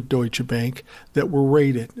work at Deutsche Bank that were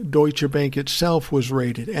raided. Deutsche Bank itself was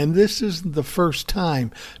raided. And this isn't the first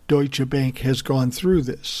time Deutsche Bank has gone through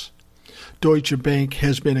this. Deutsche Bank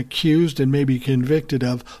has been accused and maybe convicted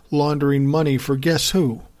of laundering money for guess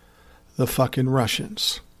who? The fucking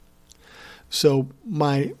Russians. So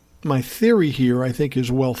my theory here, I think,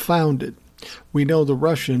 is well-founded. We know the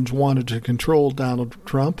Russians wanted to control Donald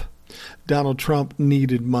Trump. Donald Trump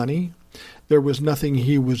needed money. There was nothing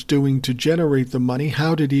he was doing to generate the money.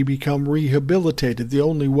 How did he become rehabilitated? The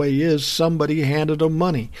only way is somebody handed him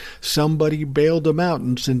money. Somebody bailed him out.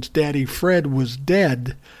 And since Daddy Fred was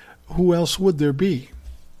dead, who else would there be?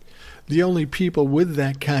 The only people with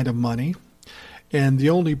that kind of money, and the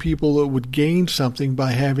only people that would gain something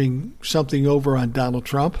by having something over on Donald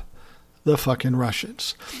Trump, the fucking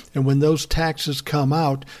Russians. And when those taxes come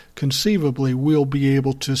out, conceivably we'll be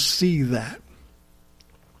able to see that.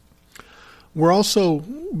 We're also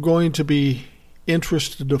going to be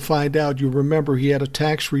interested to find out, you remember he had a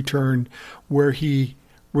tax return where he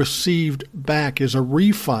received back as a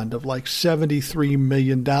refund of like $73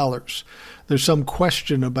 million. There's some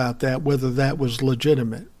question about that, whether that was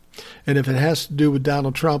legitimate. And if it has to do with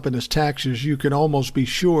Donald Trump and his taxes, you can almost be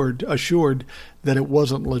assured that it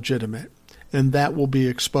wasn't legitimate, and that will be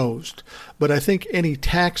exposed. But I think any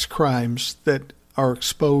tax crimes that are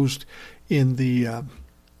exposed in the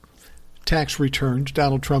tax returns,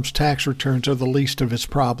 Donald Trump's tax returns, are the least of his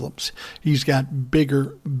problems. He's got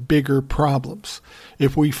bigger problems.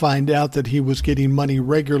 If we find out that he was getting money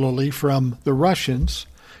regularly from the Russians,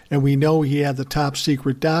 and we know he had the top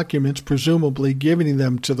secret documents, presumably giving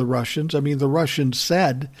them to the Russians. I mean, the Russians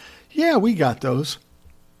said, yeah, we got those.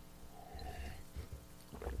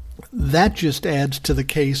 That just adds to the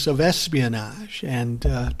case of espionage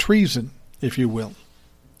and treason, if you will.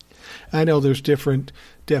 I know there's different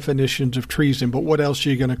definitions of treason, but what else are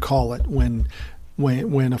you going to call it when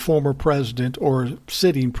a former president or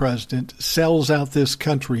sitting president sells out this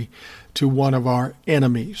country to one of our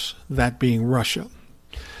enemies, that being Russia?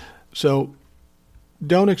 So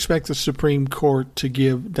don't expect the Supreme Court to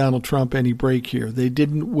give Donald Trump any break here. They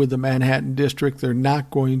didn't with the Manhattan District. They're not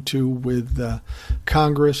going to with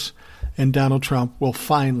Congress. And Donald Trump will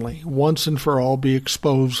finally, once and for all, be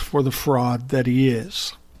exposed for the fraud that he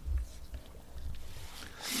is.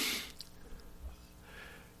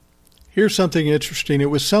 Here's something interesting. It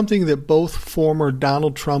was something that both former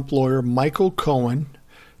Donald Trump lawyer Michael Cohen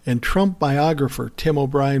and Trump biographer Tim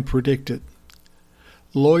O'Brien predicted.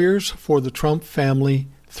 Lawyers for the Trump family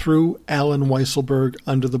threw Allen Weisselberg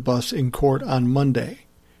under the bus in court on Monday.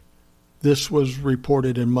 This was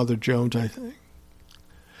reported in Mother Jones, I think.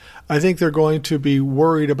 I think they're going to be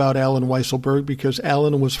worried about Alan Weisselberg because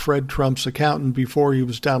Alan was Fred Trump's accountant before he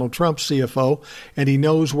was Donald Trump's CFO, and he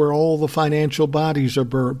knows where all the financial bodies are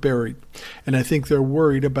buried. And I think they're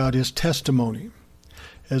worried about his testimony.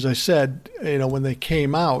 As I said, when they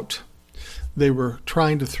came out, they were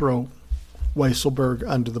trying to throw Weisselberg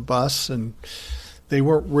under the bus, and they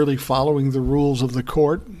weren't really following the rules of the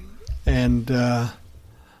court. And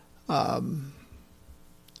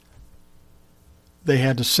they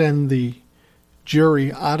had to send the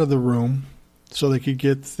jury out of the room so they could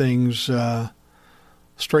get things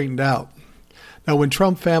straightened out. Now, when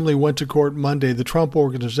Trump family went to court Monday, the Trump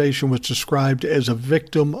organization was described as a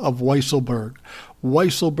victim of Weisselberg.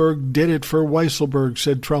 Weisselberg did it for Weisselberg,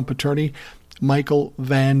 said Trump attorney Michael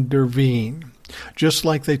Van der Veen. Just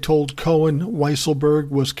like they told Cohen, Weisselberg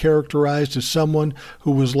was characterized as someone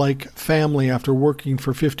who was like family after working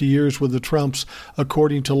for 50 years with the Trumps.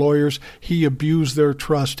 According to lawyers, he abused their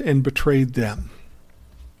trust and betrayed them.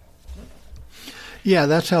 Yeah,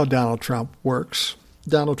 that's how Donald Trump works.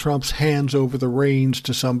 Donald Trump's hands over the reins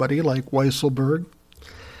to somebody like Weisselberg,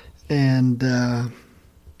 and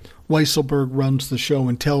Weisselberg runs the show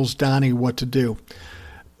and tells Donnie what to do.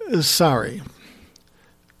 Sorry,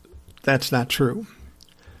 that's not true.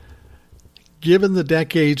 Given the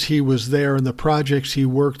decades he was there and the projects he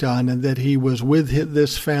worked on, and that he was with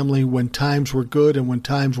this family when times were good and when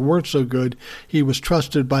times weren't so good, he was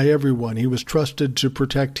trusted by everyone. He was trusted to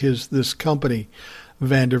protect this company,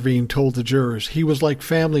 Van der Veen told the jurors. He was like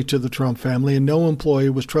family to the Trump family, and no employee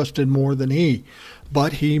was trusted more than he.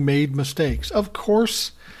 But he made mistakes. Of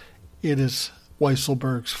course, it is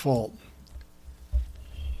Weisselberg's fault.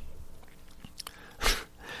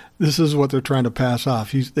 This is what they're trying to pass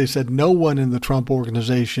off. They said no one in the Trump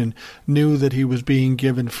organization knew that he was being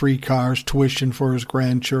given free cars, tuition for his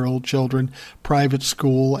grandchildren, private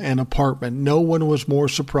school, and apartment. No one was more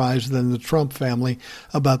surprised than the Trump family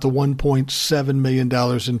about the $1.7 million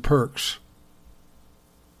in perks.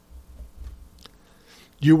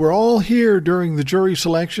 You were all here during the jury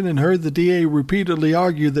selection and heard the DA repeatedly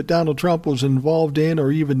argue that Donald Trump was involved in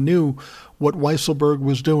or even knew what Weisselberg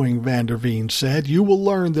was doing, Van der Veen said. You will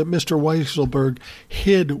learn that Mr. Weisselberg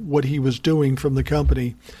hid what he was doing from the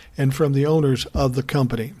company and from the owners of the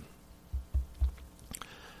company.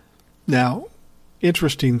 Now,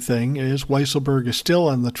 interesting thing is Weisselberg is still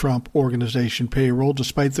on the Trump organization payroll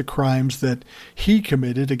despite the crimes that he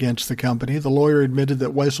committed against the company. The lawyer admitted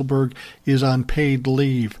that Weisselberg is on paid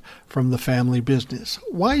leave from the family business.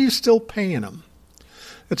 Why are you still paying him?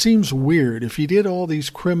 It seems weird. If he did all these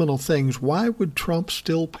criminal things, why would Trump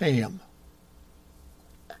still pay him?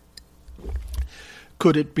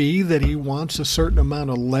 Could it be that he wants a certain amount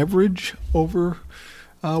of leverage over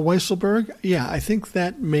Weisselberg? Yeah, I think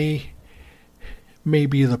that may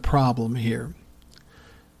be the problem here.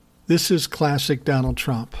 This is classic Donald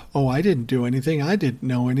Trump. Oh, I didn't do anything. I didn't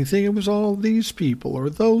know anything. It was all these people or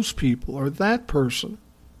those people or that person.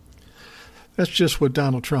 That's just what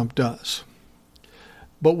Donald Trump does.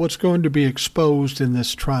 But what's going to be exposed in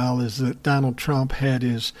this trial is that Donald Trump had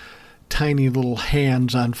his tiny little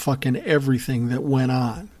hands on fucking everything that went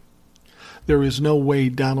on. There is no way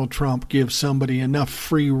Donald Trump gives somebody enough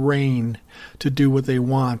free rein to do what they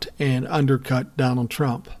want and undercut Donald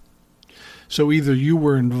Trump. So either you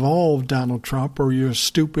were involved, Donald Trump, or you're a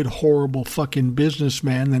stupid, horrible fucking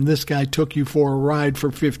businessman, and this guy took you for a ride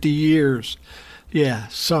for 50 years. Yeah,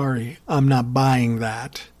 sorry, I'm not buying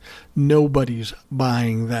that. Nobody's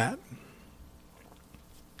buying that.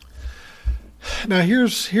 Now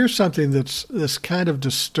here's something that's kind of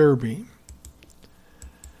disturbing.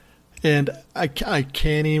 And I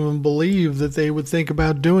can't even believe that they would think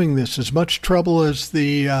about doing this. As much trouble as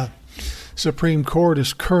the Supreme Court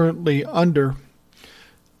is currently under,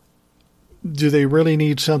 do they really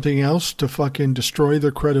need something else to fucking destroy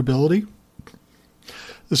their credibility?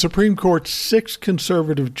 The Supreme Court's 6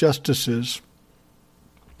 conservative justices,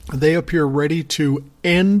 they appear ready to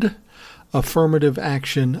end affirmative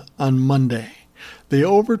action on Monday. They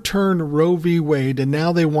overturned Roe v. Wade, and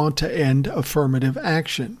now they want to end affirmative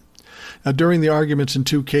action. Now, during the arguments in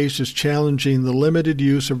 2 cases challenging the limited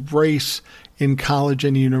use of race in college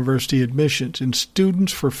and university admissions, in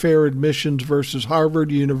Students for Fair Admissions versus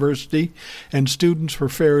Harvard University and Students for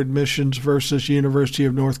Fair Admissions versus University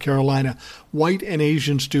of North Carolina, white and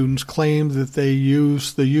Asian students claim that they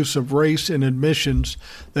use the use of race in admissions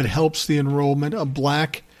that helps the enrollment of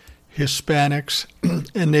black, Hispanics,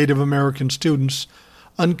 and Native American students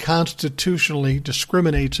unconstitutionally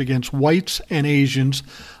discriminates against whites and Asians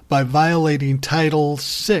by violating Title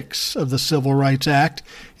VI of the Civil Rights Act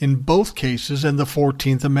in both cases and the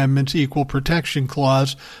 14th Amendment's Equal Protection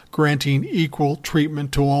Clause, granting equal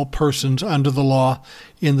treatment to all persons under the law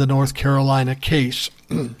in the North Carolina case.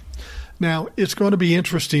 Now, it's going to be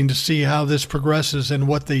interesting to see how this progresses and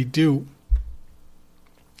what they do.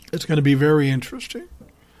 It's going to be very interesting.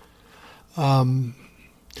 The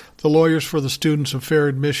Lawyers for the Students of Fair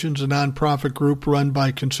Admissions, a nonprofit group run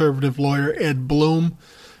by conservative lawyer Ed Blum,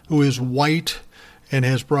 who is white and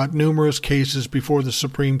has brought numerous cases before the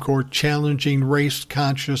Supreme Court challenging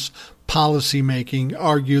race-conscious policymaking,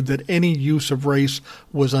 argued that any use of race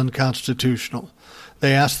was unconstitutional.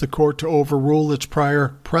 They asked the court to overrule its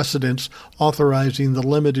prior precedents authorizing the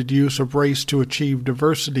limited use of race to achieve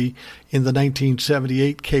diversity in the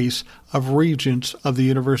 1978 case of Regents of the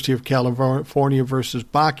University of California versus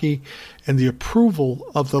Bakke, and the approval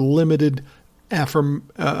of the limited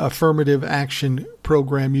affirmative action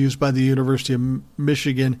program used by the University of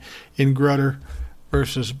Michigan in Grutter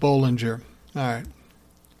versus Bollinger. All right.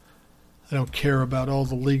 I don't care about all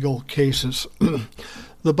the legal cases.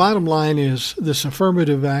 The bottom line is this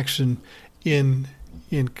affirmative action in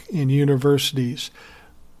universities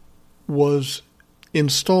was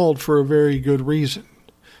installed for a very good reason,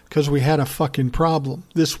 because we had a fucking problem.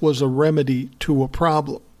 This was a remedy to a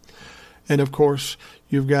problem. And of course,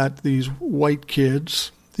 you've got these white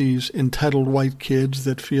kids, these entitled white kids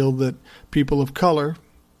that feel that people of color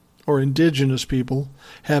or indigenous people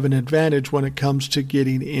have an advantage when it comes to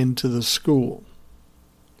getting into the school.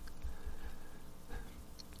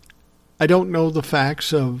 I don't know the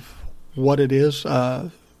facts of what it is.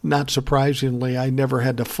 Not surprisingly, I never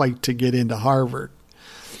had to fight to get into Harvard.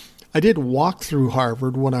 I did walk through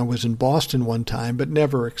Harvard when I was in Boston one time, but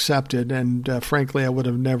never accepted, and frankly, I would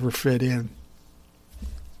have never fit in.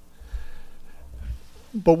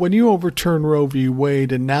 But when you overturn Roe v.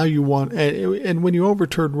 Wade, and now you want, and when you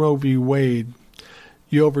overturn Roe v. Wade,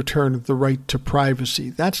 you overturn the right to privacy.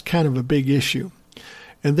 That's kind of a big issue.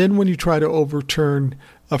 And then when you try to overturn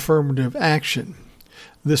affirmative action,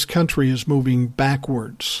 this country is moving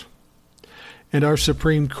backwards. And our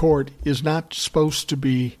Supreme Court is not supposed to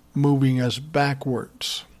be moving us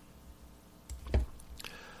backwards.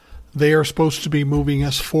 They are supposed to be moving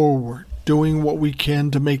us forward, doing what we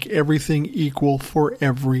can to make everything equal for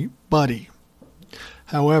everybody.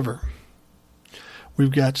 However,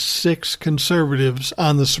 we've got 6 conservatives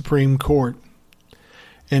on the Supreme Court,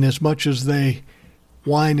 and as much as they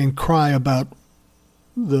whine and cry about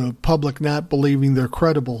the public not believing they're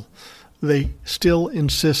credible, they still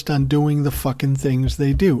insist on doing the fucking things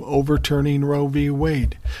they do. Overturning Roe v.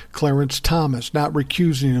 Wade. Clarence Thomas not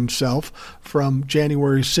recusing himself from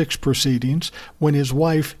January 6 proceedings when his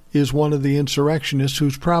wife is one of the insurrectionists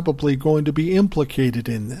who's probably going to be implicated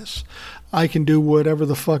in this. I can do whatever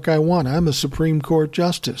the fuck I want. I'm a Supreme Court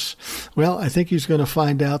justice. Well, I think he's going to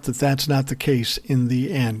find out that that's not the case in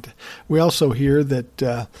the end. We also hear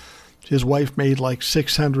that his wife made like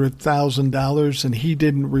 $600,000 and he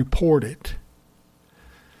didn't report it.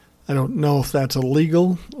 I don't know if that's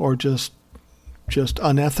illegal or just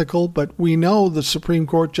unethical, but we know the Supreme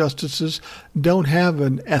Court justices don't have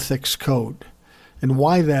an ethics code. And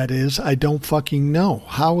why that is, I don't fucking know.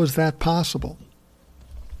 How is that possible?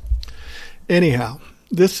 Anyhow,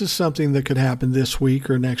 this is something that could happen this week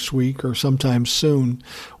or next week or sometime soon,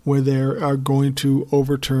 where they are going to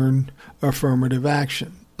overturn affirmative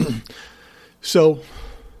action. So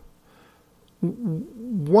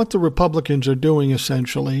what the Republicans are doing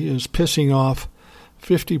essentially is pissing off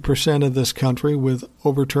 50% of this country with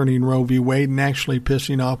overturning Roe v. Wade, and actually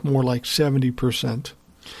pissing off more like 70%.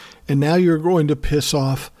 And now you're going to piss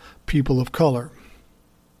off people of color.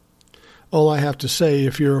 All I have to say,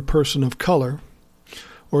 if you're a person of color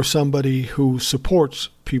or somebody who supports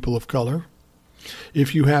people of color,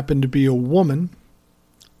 if you happen to be a woman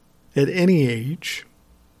at any age,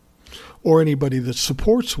 or anybody that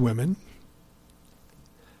supports women,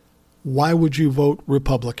 why would you vote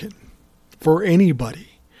Republican? For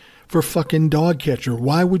anybody. For fucking dog catcher,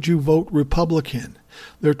 why would you vote Republican?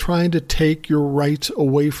 They're trying to take your rights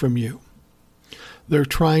away from you. They're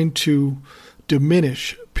trying to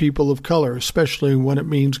diminish people of color, especially when it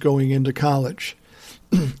means going into college.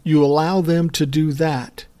 You allow them to do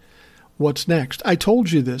that. What's next? I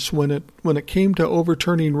told you this when it came to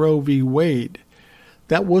overturning Roe v. Wade.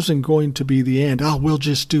 That wasn't going to be the end. Oh, we'll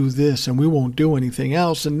just do this and we won't do anything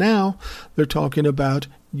else. And now they're talking about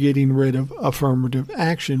getting rid of affirmative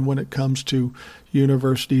action when it comes to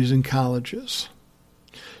universities and colleges.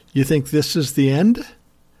 You think this is the end?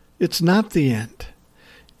 It's not the end.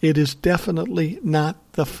 It is definitely not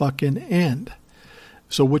the fucking end.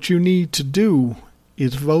 So what you need to do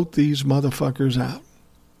is vote these motherfuckers out.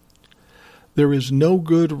 There is no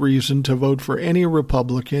good reason to vote for any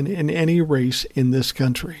Republican in any race in this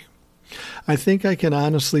country. I think I can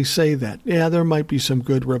honestly say that. Yeah, there might be some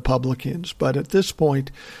good Republicans, but at this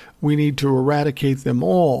point, we need to eradicate them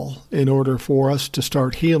all in order for us to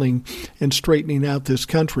start healing and straightening out this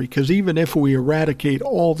country. Because even if we eradicate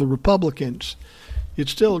all the Republicans,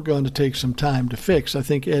 it's still going to take some time to fix. I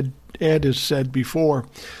think Ed has said before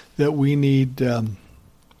that we need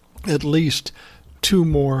at least two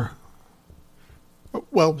more.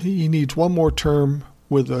 Well, he needs one more term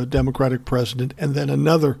with a Democratic president and then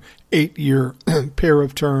another 8-year pair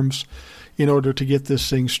of terms in order to get this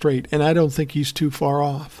thing straight. And I don't think he's too far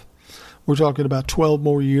off. We're talking about 12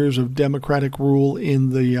 more years of Democratic rule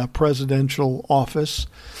in the presidential office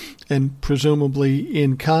and presumably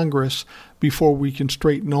in Congress before we can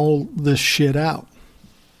straighten all this shit out.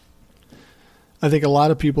 I think a lot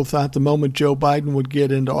of people thought the moment Joe Biden would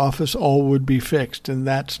get into office, all would be fixed, and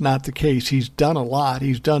that's not the case. He's done a lot.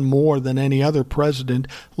 He's done more than any other president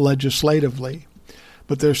legislatively.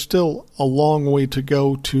 But there's still a long way to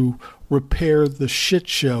go to repair the shit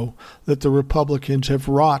show that the Republicans have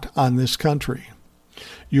wrought on this country.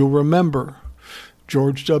 You'll remember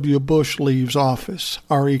George W. Bush leaves office.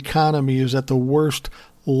 Our economy is at the worst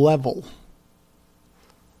level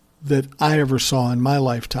that I ever saw in my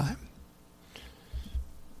lifetime.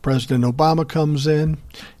 President Obama comes in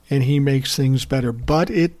and he makes things better, but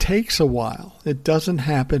it takes a while. It doesn't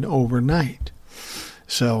happen overnight.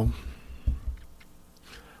 So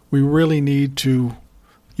we really need to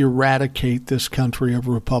eradicate this country of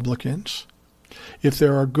Republicans. If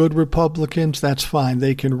there are good Republicans, that's fine.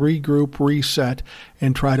 They can regroup, reset,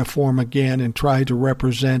 and try to form again and try to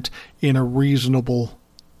represent in a reasonable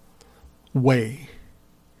way.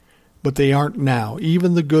 But they aren't now.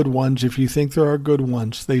 Even the good ones, if you think there are good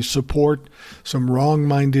ones, they support some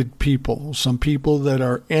wrong-minded people, some people that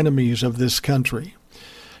are enemies of this country.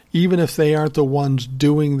 Even if they aren't the ones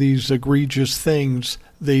doing these egregious things,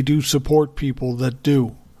 they do support people that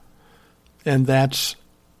do. And that's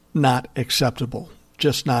not acceptable.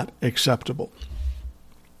 Just not acceptable.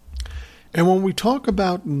 And when we talk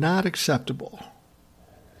about not acceptable,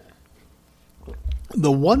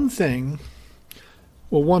 the one thing,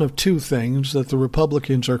 well, one of two things that the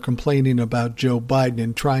Republicans are complaining about Joe Biden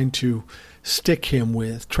and trying to stick him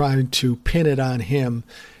with, trying to pin it on him,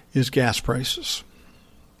 is gas prices.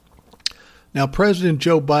 Now, President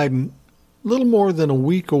Joe Biden, a little more than a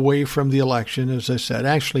week away from the election, as I said,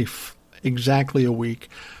 actually exactly a week,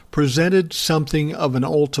 presented something of an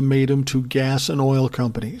ultimatum to gas and oil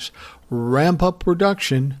companies. Ramp up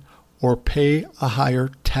production or pay a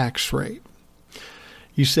higher tax rate.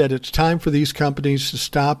 He said it's time for these companies to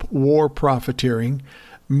stop war profiteering,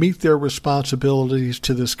 meet their responsibilities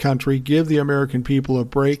to this country, give the American people a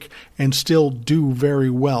break, and still do very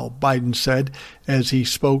well, Biden said as he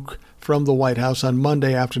spoke from the White House on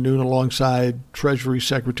Monday afternoon alongside Treasury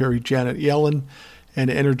Secretary Janet Yellen and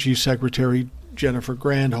Energy Secretary Jennifer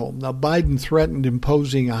Granholm. Now, Biden threatened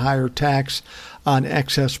imposing a higher tax on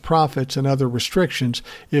excess profits and other restrictions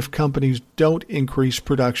if companies don't increase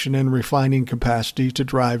production and refining capacity to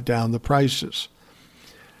drive down the prices.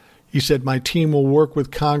 He said, "My team will work with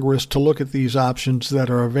Congress to look at these options that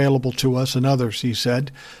are available to us and others," he said.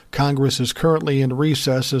 Congress is currently in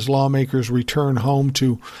recess as lawmakers return home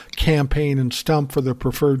to campaign and stump for their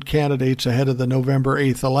preferred candidates ahead of the November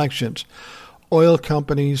 8th elections. Oil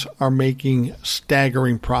companies are making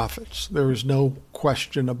staggering profits. There is no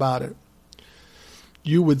question about it.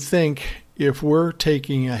 You would think if we're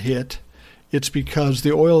taking a hit, it's because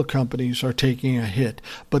the oil companies are taking a hit,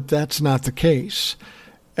 but that's not the case.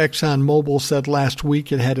 ExxonMobil said last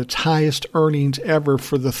week it had its highest earnings ever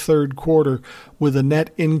for the third quarter with a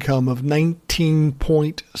net income of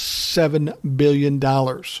 $19.7 billion.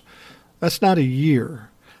 That's not a year.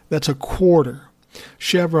 That's a quarter.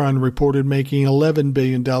 Chevron reported making $11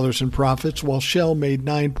 billion in profits, while Shell made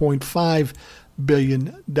 $9.5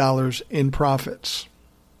 billion in profits.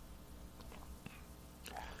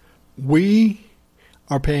 We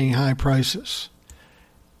are paying high prices,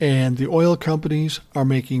 and the oil companies are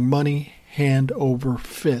making money hand over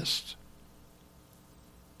fist.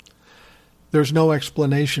 There's no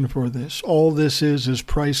explanation for this. All this is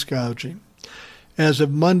price gouging. As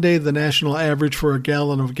of Monday, the national average for a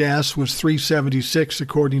gallon of gas was $3.76,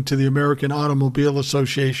 according to the American Automobile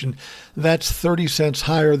Association. That's 30 cents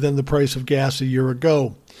higher than the price of gas a year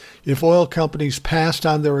ago. If oil companies passed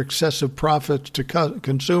on their excessive profits to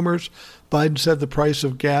consumers, Biden said the price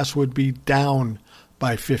of gas would be down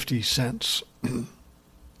by 50 cents.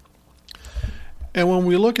 And when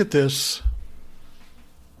we look at this,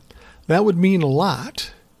 that would mean a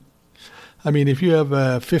lot. I mean, if you have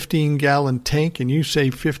a 15-gallon tank and you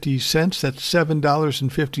save 50 cents, that's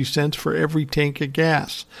 $7.50 for every tank of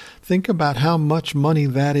gas. Think about how much money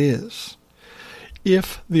that is.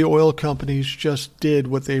 If the oil companies just did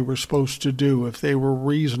what they were supposed to do, if they were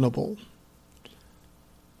reasonable.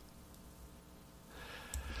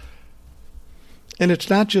 And it's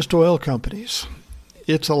not just oil companies.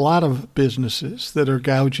 It's a lot of businesses that are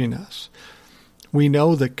gouging us. We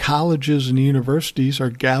know that colleges and universities are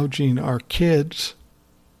gouging our kids.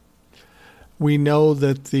 We know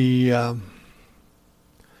that the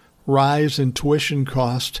rise in tuition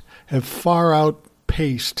costs have far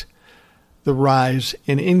outpaced the rise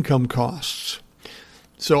in income costs.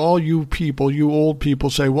 So all you people, you old people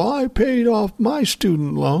say, well, I paid off my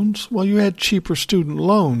student loans. Well, you had cheaper student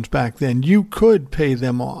loans back then. You could pay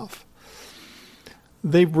them off.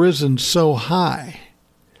 They've risen so high.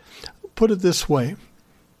 Put it this way.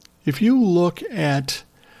 If you look at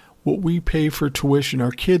what we pay for tuition,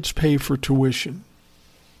 our kids pay for tuition,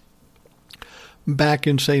 back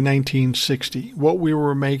in, say, 1960, what we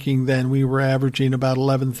were making then, we were averaging about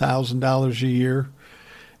 $11,000 a year,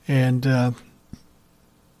 and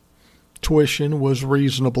tuition was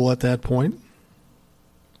reasonable at that point.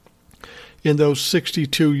 In those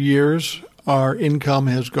 62 years, our income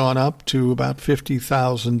has gone up to about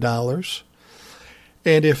 $50,000.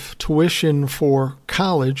 And if tuition for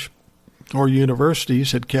college or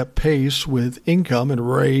universities had kept pace with income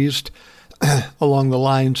and raised along the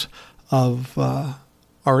lines of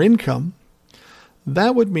our income,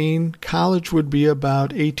 that would mean college would be about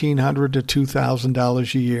 $1,800 to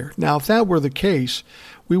 $2,000 a year. Now, if that were the case,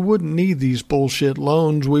 we wouldn't need these bullshit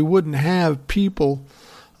loans. We wouldn't have people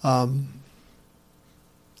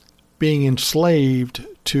being enslaved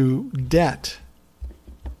to debt.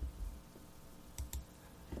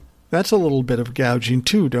 That's a little bit of gouging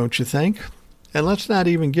too, don't you think? And let's not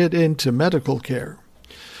even get into medical care.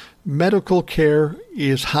 Medical care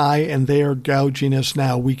is high, and they are gouging us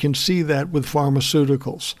now. We can see that with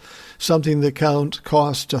pharmaceuticals. Something that costs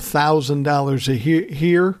 $1,000 a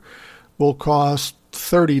here will cost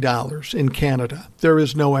 $30 in Canada. There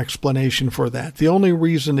is no explanation for that. The only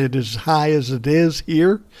reason it is high as it is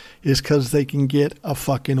here is because they can get a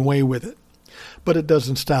fucking away with it. But it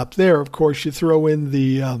doesn't stop there. Of course, you throw in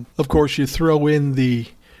the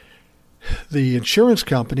insurance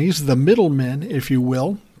companies, the middlemen, if you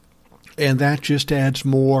will, and that just adds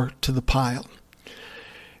more to the pile.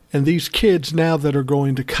 And these kids now that are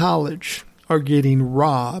going to college are getting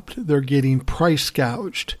robbed. They're getting price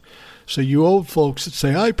gouged. So you old folks that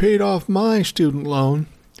say, I paid off my student loan.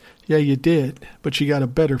 Yeah, you did, but you got a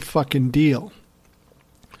better fucking deal.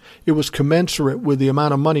 It was commensurate with the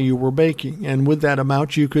amount of money you were making, and with that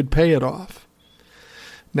amount, you could pay it off.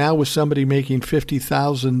 Now, with somebody making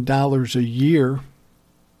 $50,000 a year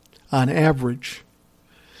on average,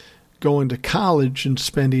 going to college and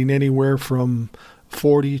spending anywhere from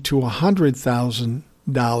 $40,000 to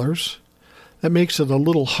 $100,000, that makes it a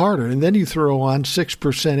little harder. And then you throw on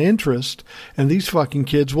 6% interest, and these fucking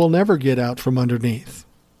kids will never get out from underneath.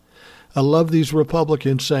 I love these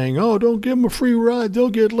Republicans saying, oh, don't give them a free ride, they'll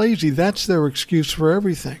get lazy. That's their excuse for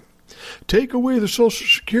everything. Take away the Social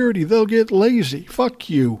Security, they'll get lazy. Fuck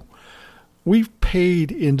you. We've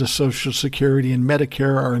paid into Social Security and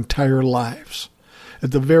Medicare our entire lives.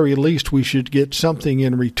 At the very least, we should get something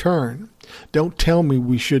in return. Don't tell me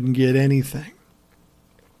we shouldn't get anything.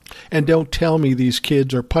 And don't tell me these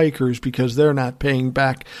kids are pikers because they're not paying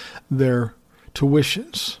back their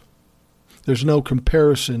tuitions. There's no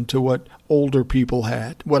comparison to what older people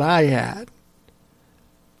had, what I had.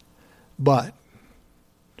 But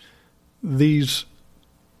these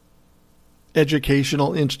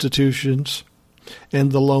educational institutions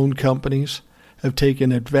and the loan companies have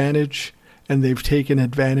taken advantage, and they've taken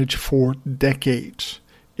advantage for decades.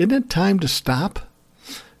 Isn't it time to stop?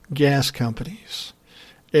 Gas companies,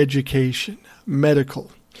 education, medical.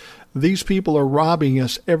 These people are robbing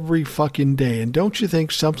us every fucking day, and don't you think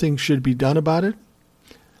something should be done about it?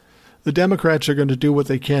 The Democrats are going to do what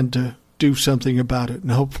they can to do something about it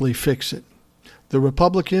and hopefully fix it. The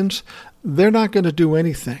Republicans, they're not going to do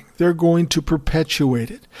anything. They're going to perpetuate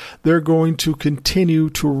it. They're going to continue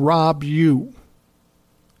to rob you.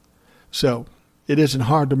 So it isn't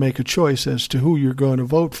hard to make a choice as to who you're going to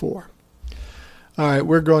vote for. All right,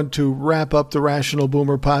 we're going to wrap up the Rational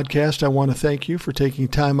Boomer podcast. I want to thank you for taking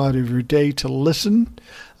time out of your day to listen.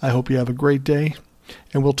 I hope you have a great day,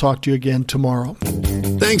 and we'll talk to you again tomorrow.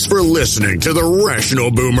 Thanks for listening to the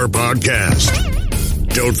Rational Boomer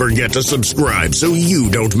podcast. Don't forget to subscribe so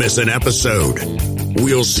you don't miss an episode.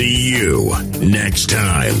 We'll see you next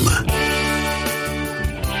time.